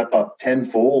basically step up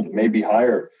tenfold, maybe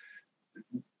higher.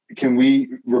 Can we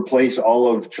replace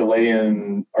all of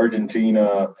Chilean,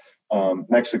 Argentina,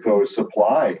 Mexico's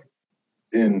supply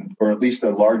or at least a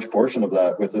large portion of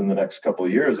that within the next couple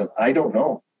of years? And I don't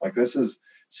know. Like this is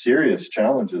serious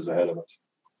challenges ahead of us.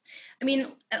 I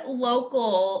mean,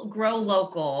 grow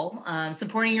local,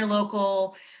 supporting your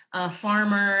local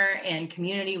farmer and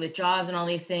community with jobs and all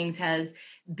these things has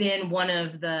been one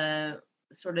of the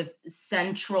sort of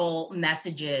central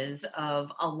messages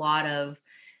of a lot of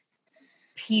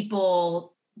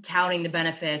people touting the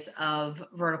benefits of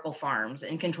vertical farms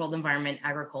and controlled environment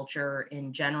agriculture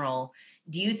in general.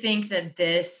 Do you think that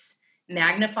this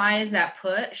magnifies that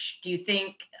push? Do you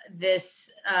think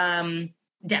this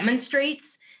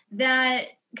demonstrates that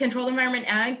controlled environment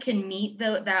ag can meet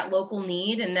that local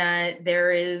need and that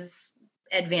there is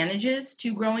advantages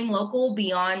to growing local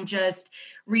beyond just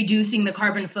reducing the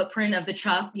carbon footprint of the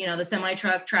truck, the semi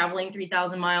truck traveling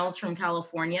 3,000 miles from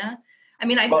California? I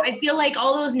mean, I feel like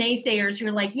all those naysayers who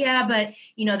are like, yeah, but,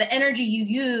 the energy you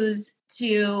use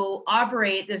to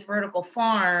operate this vertical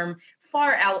farm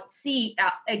far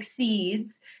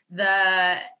exceeds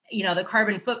the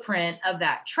carbon footprint of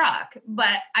that truck.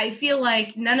 But I feel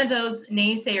like none of those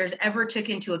naysayers ever took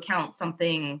into account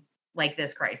something like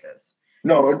this crisis.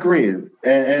 No, agreed.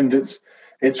 And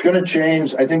it's going to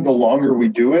change. I think the longer we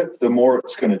do it, the more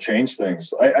it's going to change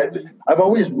things. I've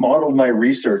always modeled my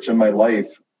research and my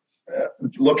life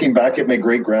looking back at my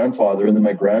great-grandfather and then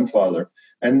my grandfather.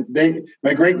 And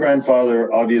my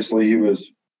great-grandfather, obviously, he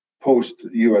was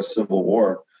post-U.S. Civil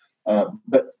War,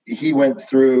 but he went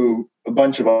through a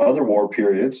bunch of other war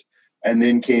periods and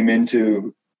then came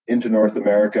into North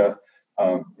America.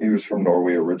 He was from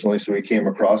Norway originally, so he came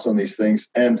across on these things.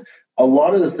 And a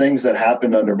lot of the things that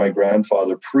happened under my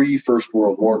grandfather, pre-First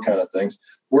World War kind of things,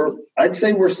 I'd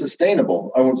say were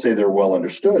sustainable. I won't say they're well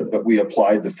understood, but we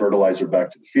applied the fertilizer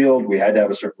back to the field. We had to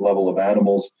have a certain level of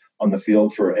animals on the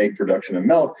field for egg production and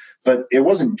milk, but it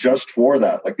wasn't just for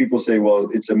that. Like people say, well,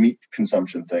 it's a meat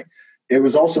consumption thing. It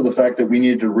was also the fact that we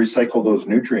needed to recycle those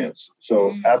nutrients.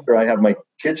 So after I have my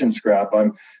kitchen scrap,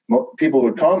 people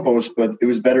would compost, but it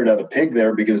was better to have a pig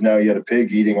there because now you had a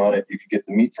pig eating on it. You could get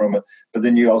the meat from it. But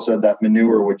then you also had that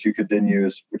manure, which you could then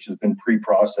use, which has been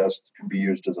pre-processed, can be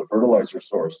used as a fertilizer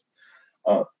source.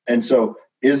 And so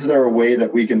is there a way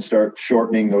that we can start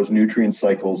shortening those nutrient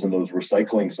cycles and those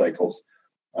recycling cycles?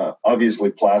 Obviously,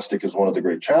 plastic is one of the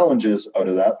great challenges out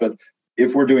of that, but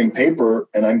if we're doing paper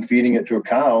and I'm feeding it to a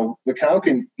cow, the cow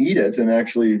can eat it and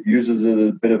actually uses it as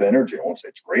a bit of energy. I won't say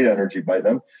it's great energy by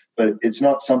them, but it's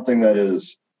not something that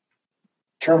is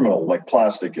terminal like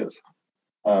plastic is.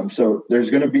 So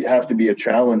there's going to have to be a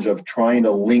challenge of trying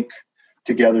to link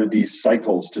together these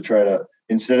cycles to try to,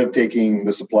 instead of taking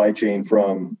the supply chain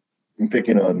from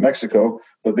picking on Mexico,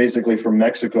 but basically from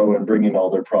Mexico and bringing all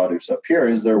their produce up here,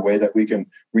 is there a way that we can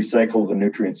recycle the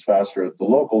nutrients faster at the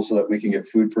local so that we can get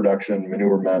food production,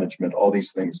 manure management, all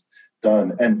these things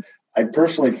done? And I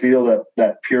personally feel that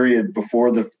that period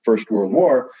before the First World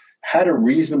War had a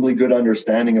reasonably good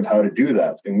understanding of how to do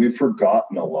that. And we've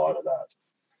forgotten a lot of that.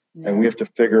 Yeah. And we have to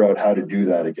figure out how to do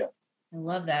that again. I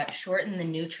love that. Shorten the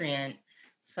nutrient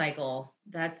cycle.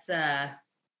 That's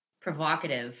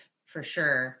provocative for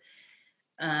sure.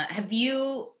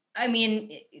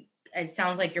 It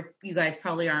sounds like you guys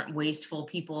probably aren't wasteful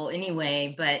people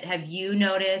anyway, but have you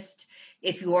noticed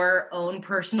if your own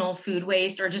personal food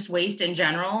waste or just waste in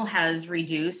general has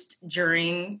reduced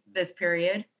during this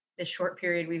short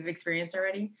period we've experienced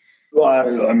already?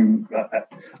 Well,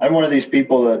 I'm one of these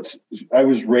people that I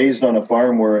was raised on a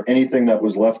farm where anything that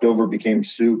was left over became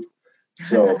soup.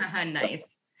 So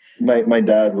nice. My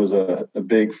dad was a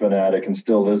big fanatic and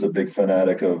still is a big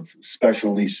fanatic of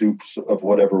specialty soups of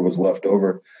whatever was left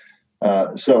over.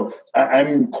 So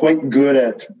I'm quite good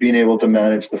at being able to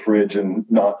manage the fridge and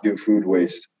not do food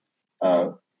waste.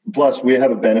 Plus, we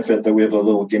have a benefit that we have a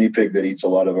little guinea pig that eats a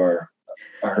lot of our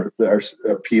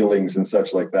peelings and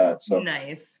such like that. So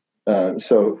nice.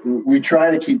 So we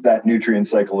try to keep that nutrient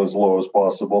cycle as low as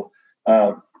possible.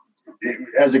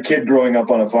 As a kid growing up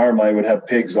on a farm, I would have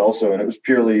pigs also, and it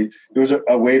was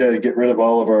a way to get rid of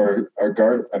all of our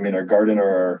garden or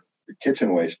our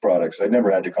kitchen waste products. I never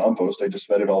had to compost. I just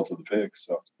fed it all to the pigs.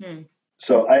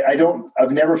 So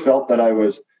I've never felt that I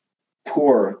was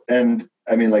poor, and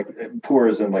I mean like poor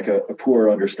as in like a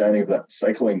poor understanding of that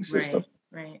cycling system.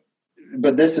 Right.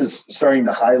 But this is starting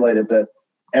to highlight it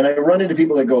and I run into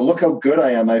people that go, look how good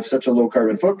I am. I have such a low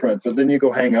carbon footprint. But then you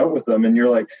go hang out with them and you're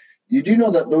like, you do know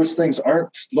that those things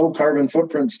aren't low carbon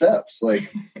footprint steps.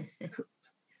 Like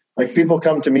people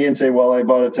come to me and say, well, I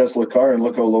bought a Tesla car and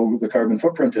look how low the carbon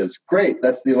footprint is. Great.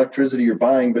 That's the electricity you're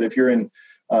buying. But if you're in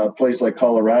a place like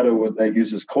Colorado that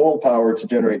uses coal power to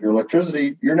generate your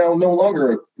electricity, you're now no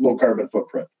longer a low carbon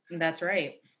footprint. That's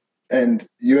right. And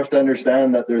you have to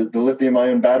understand that the lithium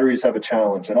ion batteries have a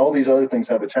challenge and all these other things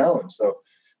have a challenge. So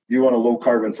if you want a low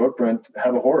carbon footprint,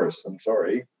 have a horse. I'm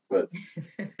sorry, but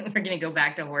we're going to go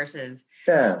back to horses.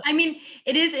 Yeah. I mean,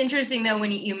 it is interesting though,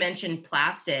 when you mentioned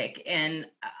plastic, and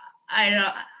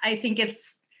I think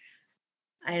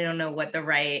I don't know what the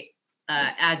right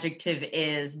adjective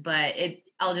is, but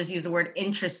I'll just use the word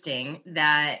interesting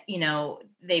that,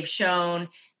 they've shown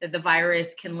that the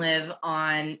virus can live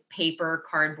on paper,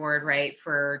 cardboard, right,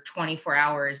 for 24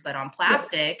 hours, but on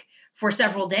plastic for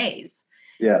several days.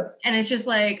 Yeah. And it's just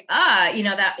like,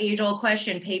 that age-old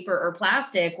question, paper or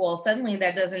plastic, well, suddenly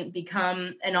that doesn't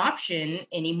become an option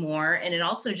anymore. And it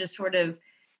also just sort of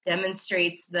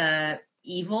demonstrates the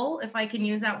evil, if I can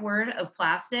use that word, of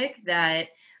plastic, that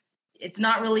it's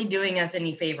not really doing us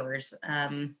any favors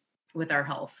with our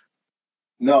health.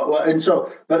 No,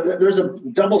 well, but there's a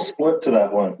double split to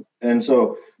that one. And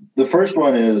so the first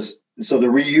one is, the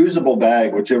reusable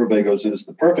bag, which everybody goes is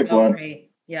the perfect one. Right.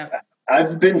 Yeah.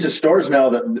 I've been to stores now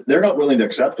that they're not willing to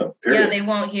accept them. Period. Yeah, they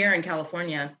won't here in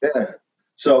California. Yeah.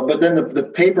 So, but then the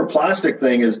paper plastic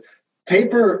thing is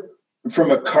paper from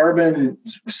a carbon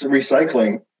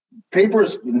recycling.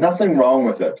 Paper's nothing wrong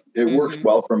with it. It works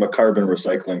well from a carbon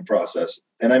recycling process.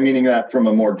 And I'm meaning that from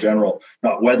a more general,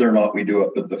 not whether or not we do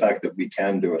it, but the fact that we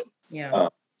can do it. Yeah.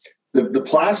 The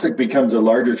plastic becomes a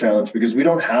larger challenge because we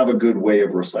don't have a good way of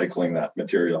recycling that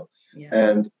material.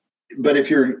 Yeah. But if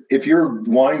you're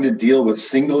wanting to deal with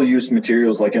single-use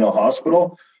materials like in a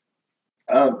hospital,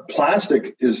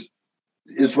 plastic is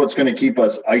what's going to keep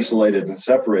us isolated and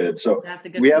separated. So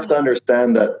we have to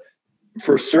understand that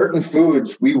for certain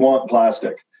foods, we want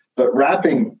plastic, but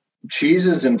wrapping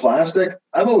cheeses in plastic,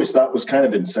 I've always thought was kind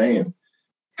of insane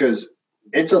because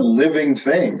it's a living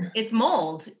thing. It's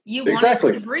mold. You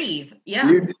exactly. want it to breathe. Yeah.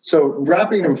 So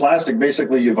wrapping in plastic,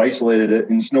 basically you've isolated it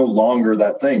and it's no longer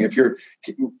that thing. If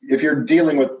you're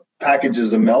dealing with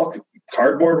packages of milk,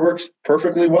 cardboard works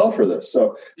perfectly well for this.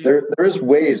 So there is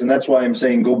ways, and that's why I'm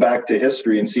saying go back to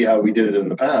history and see how we did it in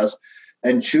the past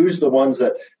and choose the ones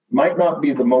that might not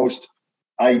be the most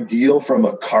ideal from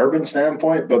a carbon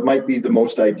standpoint, but might be the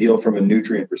most ideal from a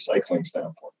nutrient recycling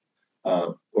standpoint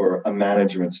or a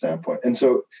management standpoint. And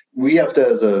so we have to,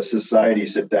 as a society,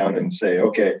 sit down and say,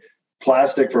 okay,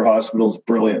 plastic for hospitals,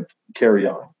 brilliant, carry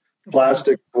on.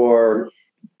 Plastic for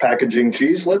packaging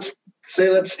cheese, let's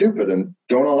say that's stupid and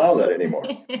don't allow that anymore.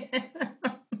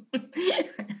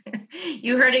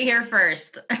 You heard it here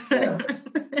first. Yeah.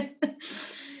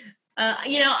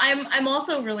 I'm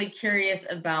also really curious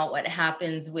about what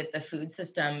happens with the food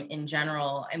system in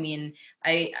general. I mean,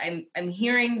 I'm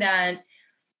hearing that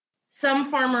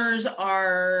some farmers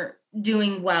are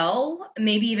doing well,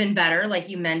 maybe even better, like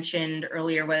you mentioned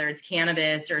earlier, whether it's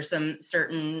cannabis or some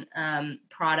certain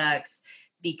products,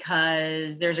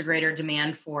 because there's a greater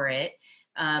demand for it.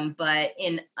 But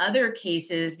in other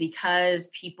cases, because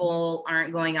people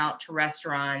aren't going out to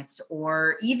restaurants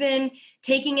or even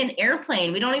taking an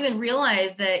airplane, we don't even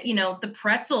realize that, the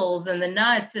pretzels and the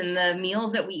nuts and the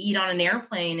meals that we eat on an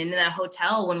airplane and in that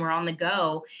hotel when we're on the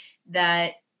go,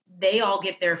 that they all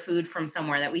get their food from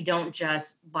somewhere, that we don't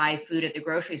just buy food at the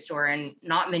grocery store. And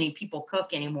not many people cook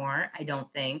anymore, I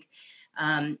don't think.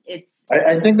 I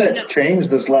think that's changed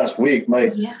this last week.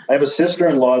 I have a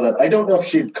sister-in-law that I don't know if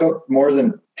she'd cooked more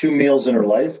than 2 meals in her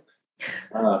life.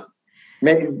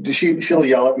 Maybe she'll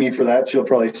yell at me for that. She'll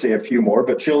probably say a few more,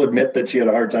 but she'll admit that she had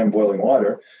a hard time boiling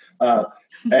water.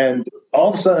 And all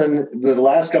of a sudden, the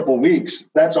last couple of weeks,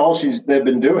 that's all they've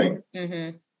been doing.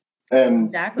 Mm-hmm. and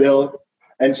Exactly.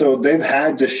 so they've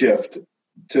had to shift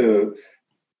to.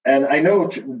 And I know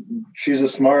she's a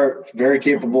smart, very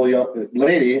capable young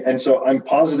lady, and so I'm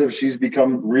positive she's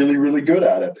become really, really good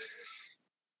at it.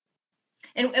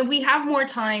 And we have more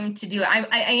time to do it.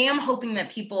 I am hoping that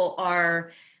people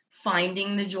are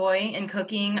finding the joy in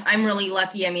cooking. I'm really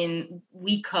lucky. I mean,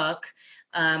 we cook.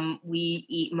 We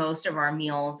eat most of our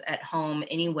meals at home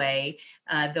anyway,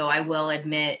 though I will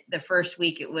admit the first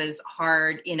week it was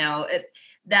hard,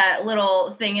 that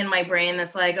little thing in my brain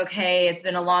that's like, okay, it's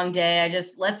been a long day.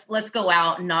 Let's go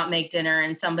out and not make dinner,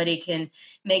 and somebody can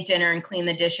make dinner and clean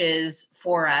the dishes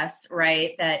for us,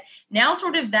 right? That now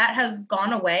sort of that has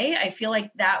gone away. I feel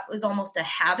like that was almost a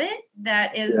habit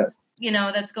that is,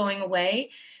 that's going away.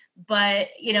 But,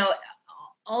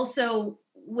 also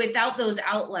without those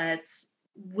outlets,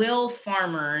 will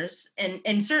farmers,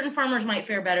 and certain farmers might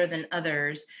fare better than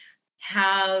others,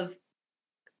 have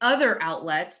other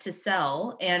outlets to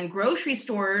sell? And grocery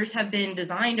stores have been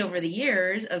designed over the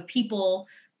years of people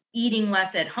eating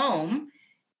less at home,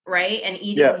 right? And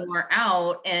eating more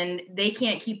out, and they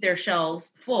can't keep their shelves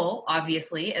full,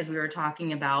 obviously, as we were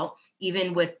talking about.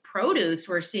 Even with produce,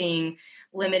 we're seeing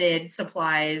limited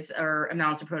supplies or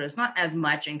amounts of produce, not as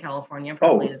much in California,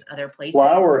 probably as other places.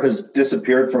 Flour has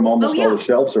disappeared from almost all the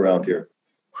shelves around here.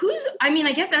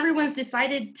 I guess everyone's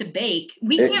decided to bake.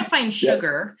 We can't find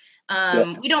sugar.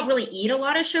 We don't really eat a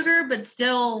lot of sugar, but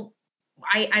still,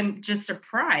 I'm just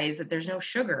surprised that there's no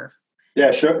sugar.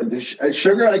 Yeah,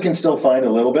 sugar I can still find a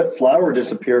little bit. Flour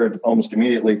disappeared almost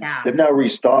immediately. Yes. They've now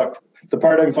restocked. The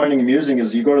part I'm finding amusing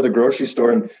is you go to the grocery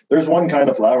store and there's one kind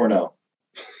of flour now.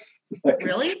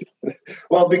 Really?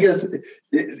 Well, because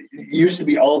it used to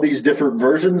be all these different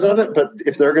versions of it, but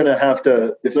if they're going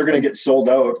to get sold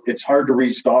out, it's hard to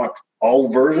restock all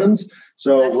versions.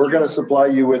 So we're going to supply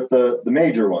you with the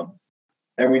major one.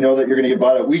 And we know that you're going to get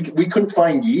bought out. We couldn't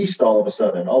find yeast all of a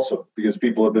sudden also because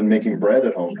people have been making bread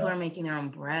at home. People are making their own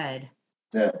bread.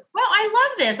 Yeah. Well, I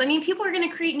love this. I mean, people are going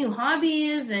to create new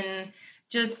hobbies and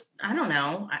just, I don't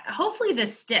know. Hopefully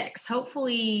this sticks.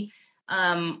 Hopefully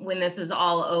when this is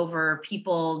all over,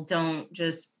 people don't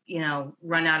just,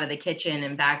 run out of the kitchen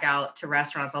and back out to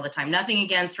restaurants all the time. Nothing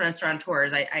against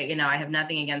restaurateurs. I have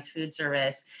nothing against food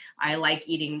service. I like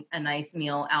eating a nice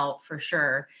meal out for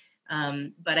sure.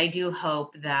 But I do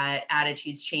hope that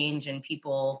attitudes change and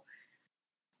people,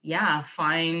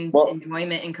 find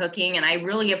enjoyment in cooking. And I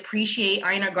really appreciate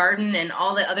Ina Garden and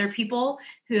all the other people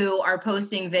who are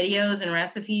posting videos and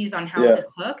recipes on how to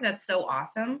cook. That's so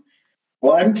awesome.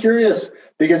 Well, I'm curious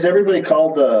because everybody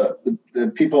called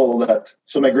the people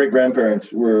so my great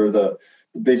grandparents were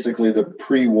basically the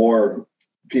pre-war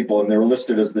people, and they were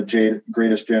listed as the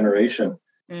greatest generation.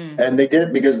 And they did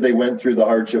it because they went through the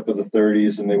hardship of the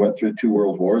 30s and they went through 2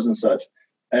 world wars and such.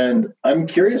 And I'm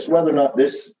curious whether or not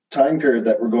this time period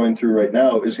that we're going through right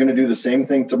now is going to do the same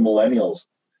thing to millennials,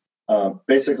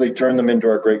 basically turn them into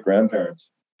our great grandparents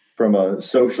from a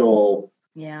social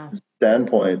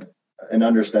standpoint, an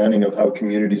understanding of how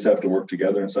communities have to work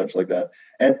together and such like that.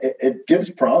 And it gives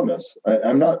promise.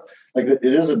 I'm not like it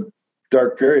is a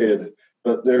dark period,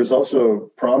 but there's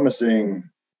also promising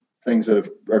things that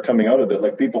are coming out of it.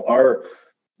 Like people are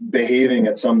behaving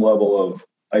at some level of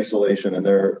isolation and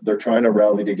they're trying to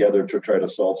rally together to try to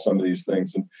solve some of these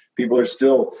things. And people are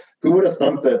still, who would have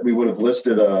thought that we would have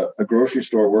listed a grocery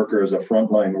store worker as a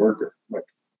frontline worker? Like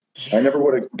I never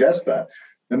would have guessed that.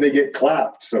 And they get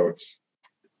clapped. So it's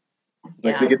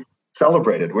like they get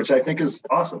celebrated, which I think is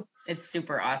awesome. It's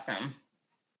super awesome.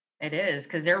 It is,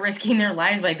 because they're risking their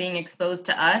lives by being exposed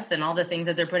to us and all the things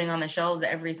that they're putting on the shelves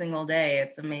every single day.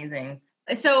 It's amazing.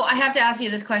 So I have to ask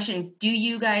you this question. Do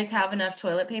you guys have enough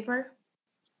toilet paper?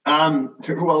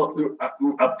 Well,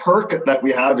 a perk that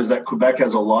we have is that Quebec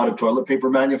has a lot of toilet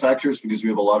paper manufacturers because we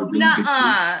have a lot of really good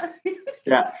food.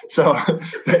 Yeah. So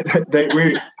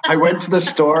I went to the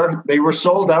store. They were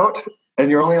sold out. And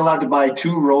you're only allowed to buy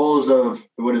 2 rolls of,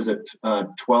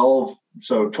 12,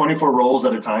 so 24 rolls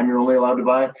at a time you're only allowed to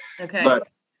buy. Okay.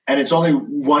 And it's only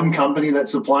one company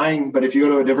that's supplying, but if you go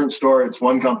to a different store, it's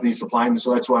one company supplying.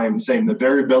 So that's why I'm saying the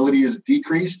variability is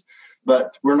decreased,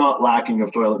 but we're not lacking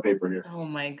of toilet paper here. Oh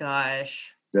my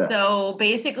gosh. Yeah. So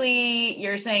basically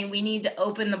you're saying we need to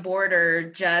open the border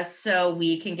just so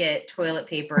we can get toilet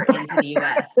paper into the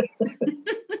U.S.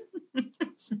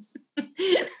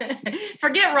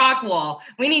 Forget Rockwall.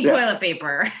 We need toilet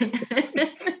paper.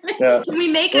 Can we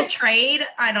make a trade?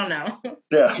 I don't know.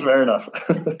 Yeah, fair enough.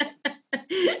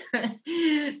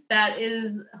 That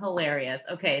is hilarious.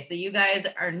 Okay, so you guys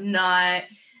are not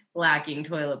lacking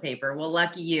toilet paper. Well,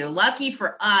 lucky you. Lucky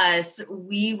for us,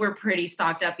 we were pretty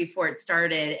stocked up before it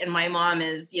started. And my mom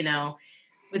is,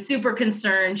 was super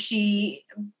concerned. She,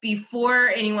 before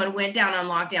anyone went down on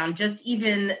lockdown, just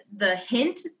even the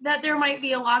hint that there might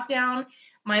be a lockdown,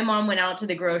 my mom went out to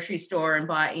the grocery store and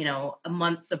bought, a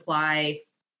month's supply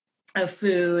of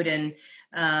food. And,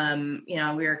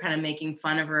 we were kind of making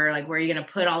fun of her, like, where are you going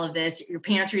to put all of this? Your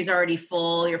pantry's already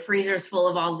full. Your freezer's full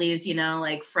of all these,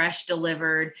 like fresh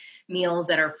delivered meals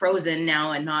that are frozen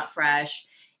now and not fresh.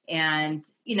 And,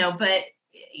 but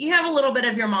you have a little bit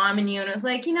of your mom in you, and it was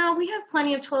like, we have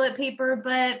plenty of toilet paper,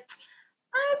 but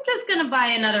I'm just going to buy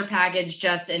another package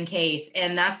just in case.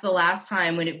 And that's the last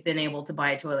time we've been able to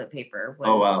buy toilet paper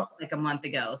was like a month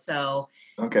ago. So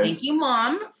Thank you,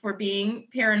 Mom, for being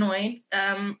paranoid.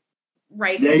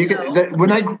 Right.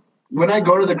 Yeah, when I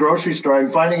go to the grocery store,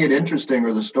 I'm finding it interesting,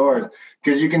 or the store,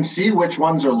 because you can see which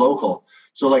ones are local.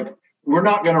 So like, we're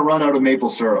not going to run out of maple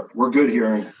syrup. We're good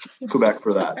here in Quebec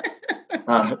for that.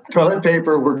 Toilet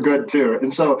paper, we're good too.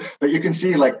 And so, but you can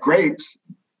see like grapes,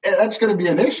 that's going to be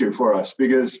an issue for us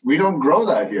because we don't grow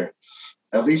that here,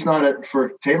 at least not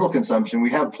for table consumption.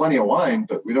 We have plenty of wine,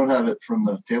 but we don't have it from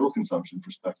the table consumption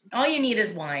perspective. All you need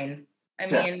is wine. I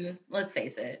mean, let's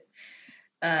face it.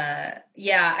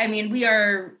 I mean, we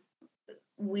are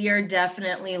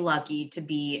definitely lucky to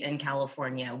be in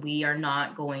California. We are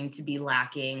not going to be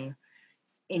lacking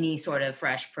any sort of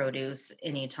fresh produce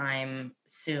anytime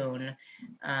soon,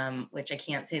 which I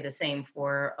can't say the same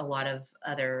for a lot of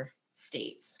other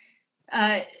states.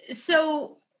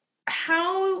 So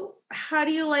how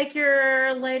do you like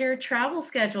your lighter travel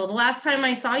schedule? The last time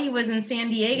I saw you was in San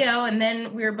Diego, and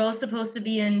then we were both supposed to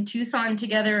be in Tucson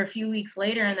together a few weeks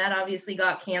later, and that obviously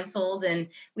got canceled. And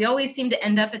we always seem to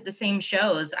end up at the same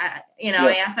shows. I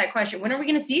asked that question, when are we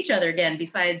going to see each other again,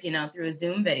 besides, through a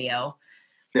Zoom video?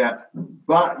 Yeah.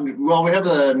 Well, we have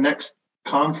the next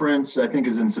conference, I think,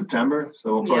 is in September.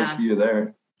 So we'll probably see you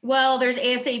there. Well, there's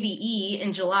ASABE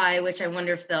in July, which I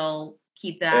wonder if they'll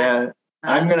keep that. Yeah,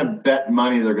 I'm going to bet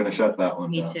money they're going to shut that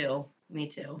one down. Me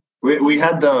too. We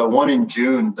had the one in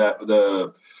June, that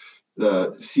the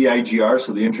CIGR,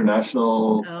 so the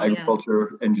International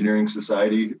Agriculture Engineering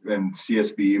Society, and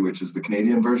CSB, which is the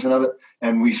Canadian version of it.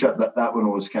 And we shut that one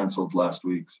was canceled last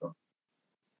week. So.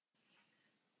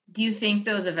 Do you think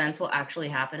those events will actually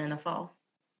happen in the fall?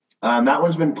 That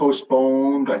one's been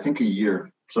postponed, I think, a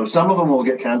year. So some of them will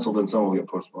get canceled and some will get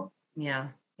postponed. Yeah.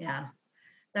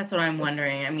 That's what I'm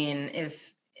wondering. I mean,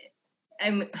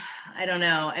 I don't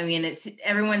know. I mean,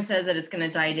 everyone says that it's going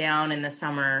to die down in the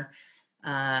summer.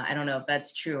 I don't know if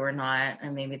that's true or not.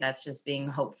 And maybe that's just being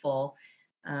hopeful.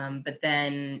 But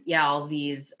then, all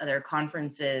these other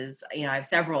conferences, I have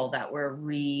several that were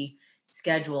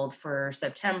scheduled for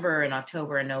September and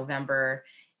October and November.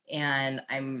 And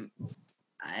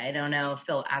I don't know if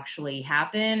they'll actually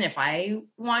happen, if I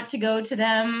want to go to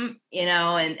them,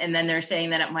 and then they're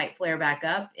saying that it might flare back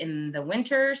up in the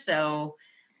winter. So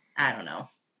I don't know.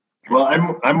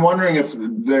 Well, I'm wondering if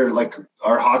they're like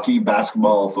our hockey,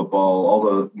 basketball, football, all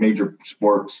the major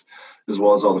sports, as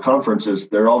well as all the conferences,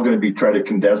 they're all going to be trying to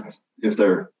condense.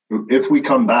 If we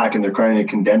come back and they're trying to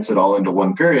condense it all into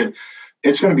one period,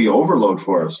 it's going to be overload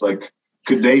for us. Like,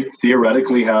 could they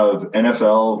theoretically have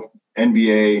NFL,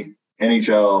 NBA,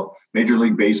 NHL, Major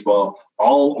League Baseball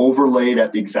all overlaid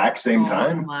at the exact same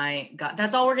time? Oh my God.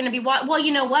 That's all we're going to be Well,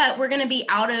 you know what? We're going to be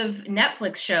out of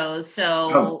Netflix shows,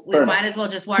 so we might as well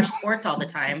just watch sports all the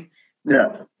time.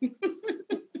 Yeah.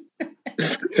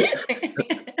 And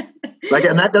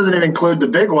that doesn't even include the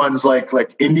big ones like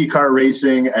IndyCar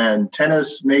racing and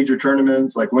tennis major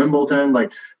tournaments like Wimbledon.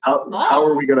 Like, how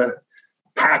are we going to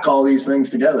pack all these things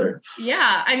together?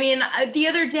 Yeah. I mean, the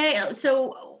other day,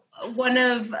 so one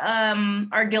of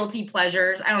our guilty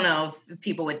pleasures, I don't know if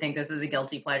people would think this is a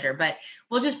guilty pleasure, but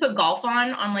we'll just put golf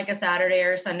on like a Saturday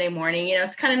or Sunday morning.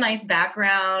 It's kind of nice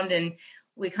background, and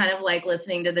we kind of like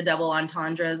listening to the double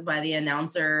entendres by the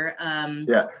announcer. And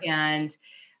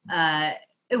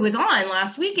it was on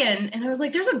last weekend, and I was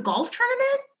like, there's a golf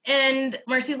tournament? And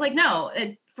Marcy's like, no,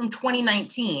 from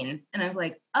 2019. And I was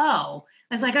like, oh.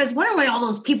 I was wondering why all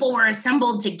those people were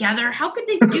assembled together. How could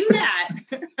they do that?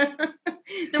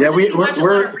 So we're watch a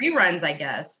lot of reruns, I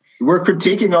guess. We're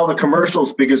critiquing all the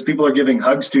commercials because people are giving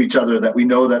hugs to each other that we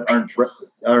know that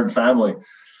aren't family.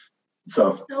 So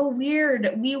it's so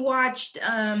weird. We watched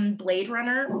Blade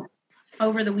Runner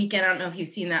over the weekend. I don't know if you've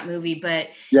seen that movie, but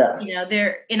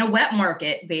they're in a wet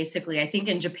market, basically. I think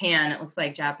in Japan, it looks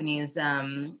like Japanese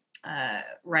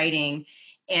writing,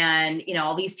 and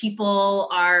all these people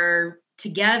are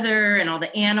together, and all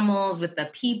the animals with the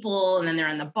people, and then they're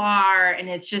in the bar, and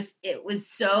it was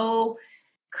so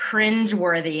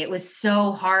cringeworthy. It was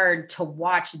so hard to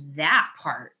watch that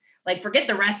part. like forget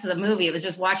the rest of the movie. It was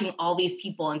just watching all these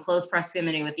people in close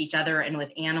proximity with each other and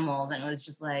with animals. And it was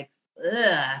just like,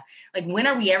 ugh, like when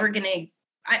are we ever going to,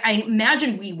 I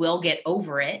imagine we will get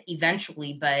over it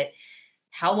eventually, but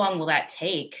how long will that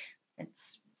take?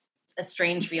 It's a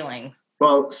strange feeling.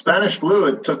 Well, Spanish flu,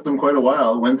 it took them quite a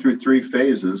while. It went through 3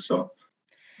 phases. So,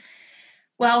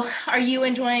 well, are you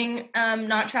enjoying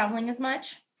not traveling as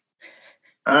much?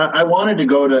 I wanted to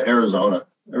go to Arizona.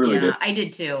 I really did. I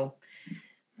did too.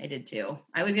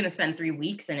 I was going to spend 3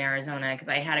 weeks in Arizona because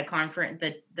I had a conference,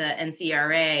 the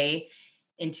NCRA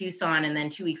in Tucson, and then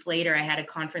 2 weeks later I had a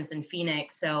conference in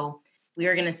Phoenix. So we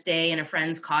were going to stay in a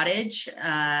friend's cottage,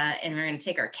 and we we're going to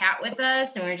take our cat with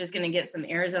us, and we we're just going to get some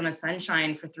Arizona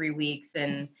sunshine for 3 weeks.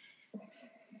 And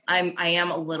I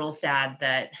am a little sad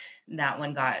that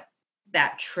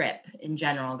that trip in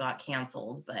general got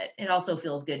canceled, but it also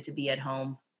feels good to be at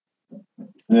home.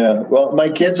 Yeah. Well, my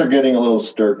kids are getting a little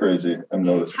stir crazy. I'm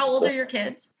noticing. How old are your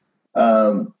kids?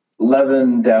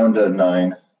 11 down to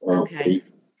 9 or 8.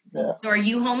 Yeah. So are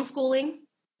you homeschooling?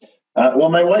 Well,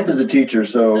 my wife is a teacher,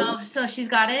 so so she's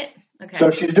got it. Okay. So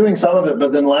she's doing some of it,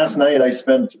 but then last night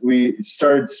we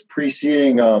started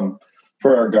pre-seeding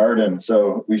for our garden.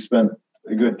 So we spent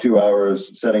a good 2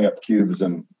 hours setting up cubes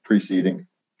and pre-seeding.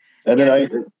 And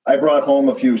then I brought home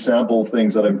a few sample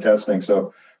things that I'm testing.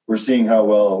 So we're seeing how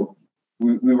well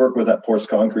we work with that porous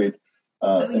concrete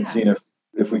and seeing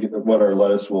if we get what our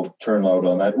lettuce will turn out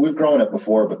on that. We've grown it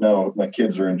before, but now my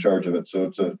kids are in charge of it. So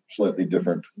it's a slightly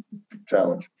different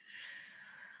challenge.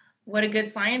 What a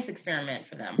good science experiment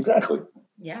for them. Exactly.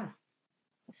 Yeah.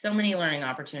 So many learning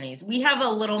opportunities. We have a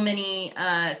little mini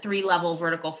 3-level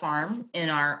vertical farm in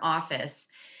our office.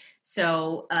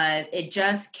 So it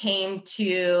just came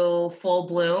to full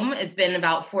bloom. It's been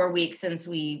about 4 weeks since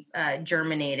we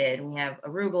germinated. We have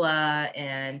arugula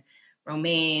and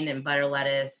romaine and butter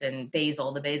lettuce and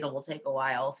basil. The basil will take a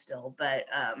while still. But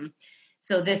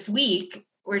so this week,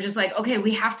 we're just like, okay,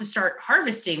 we have to start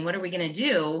harvesting. What are we going to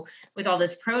do with all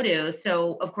this produce?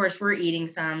 So, of course, we're eating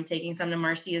some, taking some to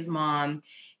Marcia's mom.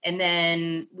 And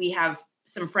then we have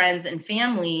some friends and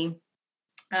family.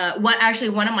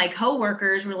 One of my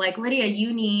coworkers were like, Lydia,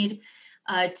 you need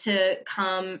to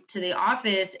come to the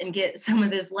office and get some of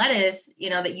this lettuce,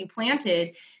 that you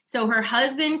planted. So her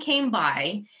husband came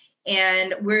by,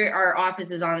 and our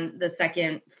office is on the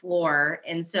 2nd floor.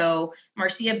 And so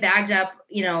Marcia bagged up,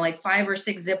 like 5 or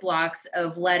 6 Ziplocs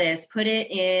of lettuce, put it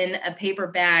in a paper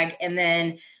bag, and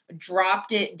then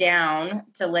dropped it down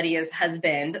to Lydia's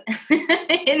husband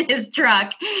in his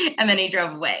truck. And then he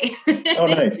drove away. Oh,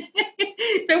 nice.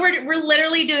 So we're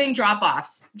literally doing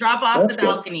drop-offs. Drop off the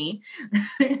balcony.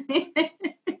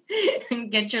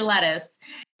 Get your lettuce.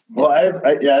 Well,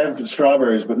 I have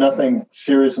strawberries, but nothing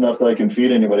serious enough that I can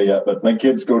feed anybody yet. But my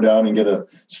kids go down and get a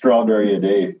strawberry a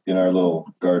day in our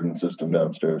little garden system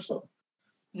downstairs. So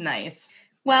nice.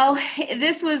 Well,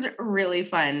 this was really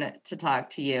fun to talk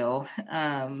to you.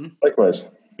 Likewise.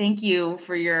 Thank you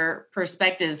for your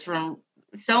perspectives from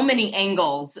so many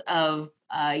angles of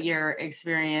your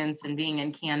experience and being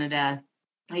in Canada.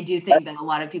 I do think that a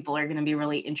lot of people are going to be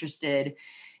really interested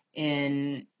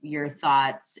in your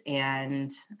thoughts,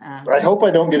 and I hope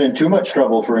I don't get in too much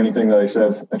trouble for anything that I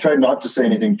said. I tried not to say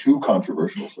anything too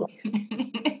controversial. So.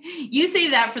 You say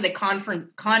that for the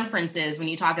conferences when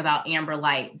you talk about Amber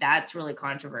Light. That's really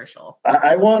controversial.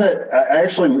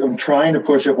 I'm trying to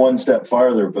push it one step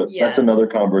farther, but That's another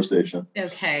conversation.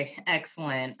 Okay,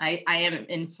 excellent. I am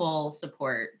in full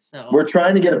support. So we're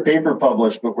trying to get a paper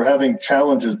published, but we're having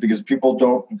challenges because people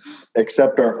don't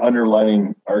accept our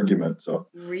underlying argument. So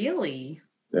really?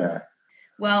 Yeah.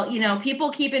 Well, people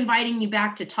keep inviting you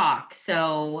back to talk.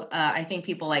 So I think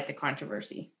people like the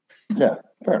controversy. Yeah,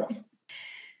 fair enough.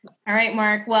 All right,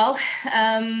 Mark. Well,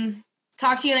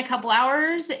 talk to you in a couple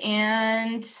hours,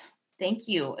 and thank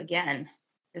you again.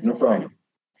 This was problem. Fun.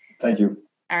 Thank you.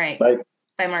 All right. Bye.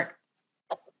 Bye, Mark.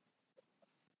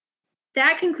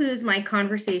 That concludes my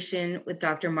conversation with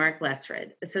Dr. Mark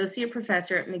Lefsrud, Associate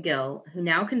Professor at McGill, who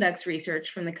now conducts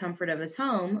research from the comfort of his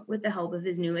home with the help of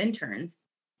his new interns,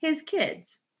 his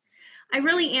kids. I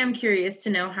really am curious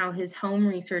to know how his home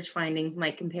research findings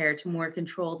might compare to more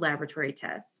controlled laboratory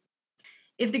tests.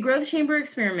 If the growth chamber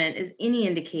experiment is any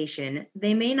indication,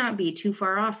 they may not be too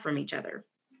far off from each other.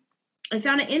 I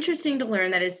found it interesting to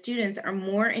learn that his students are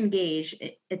more engaged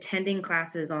attending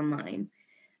classes online.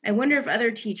 I wonder if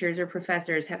other teachers or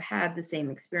professors have had the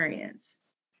same experience.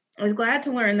 I was glad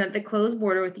to learn that the closed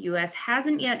border with the U.S.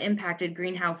 hasn't yet impacted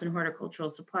greenhouse and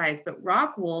horticultural supplies, but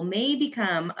rock wool may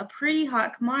become a pretty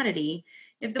hot commodity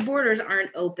if the borders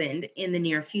aren't opened in the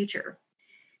near future.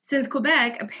 Since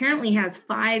Quebec apparently has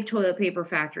 5 toilet paper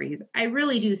factories, I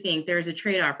really do think there is a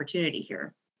trade opportunity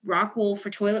here. Rock wool for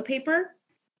toilet paper?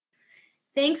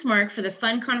 Thanks, Mark, for the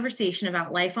fun conversation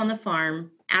about life on the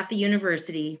farm, at the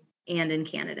university, and in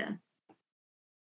Canada.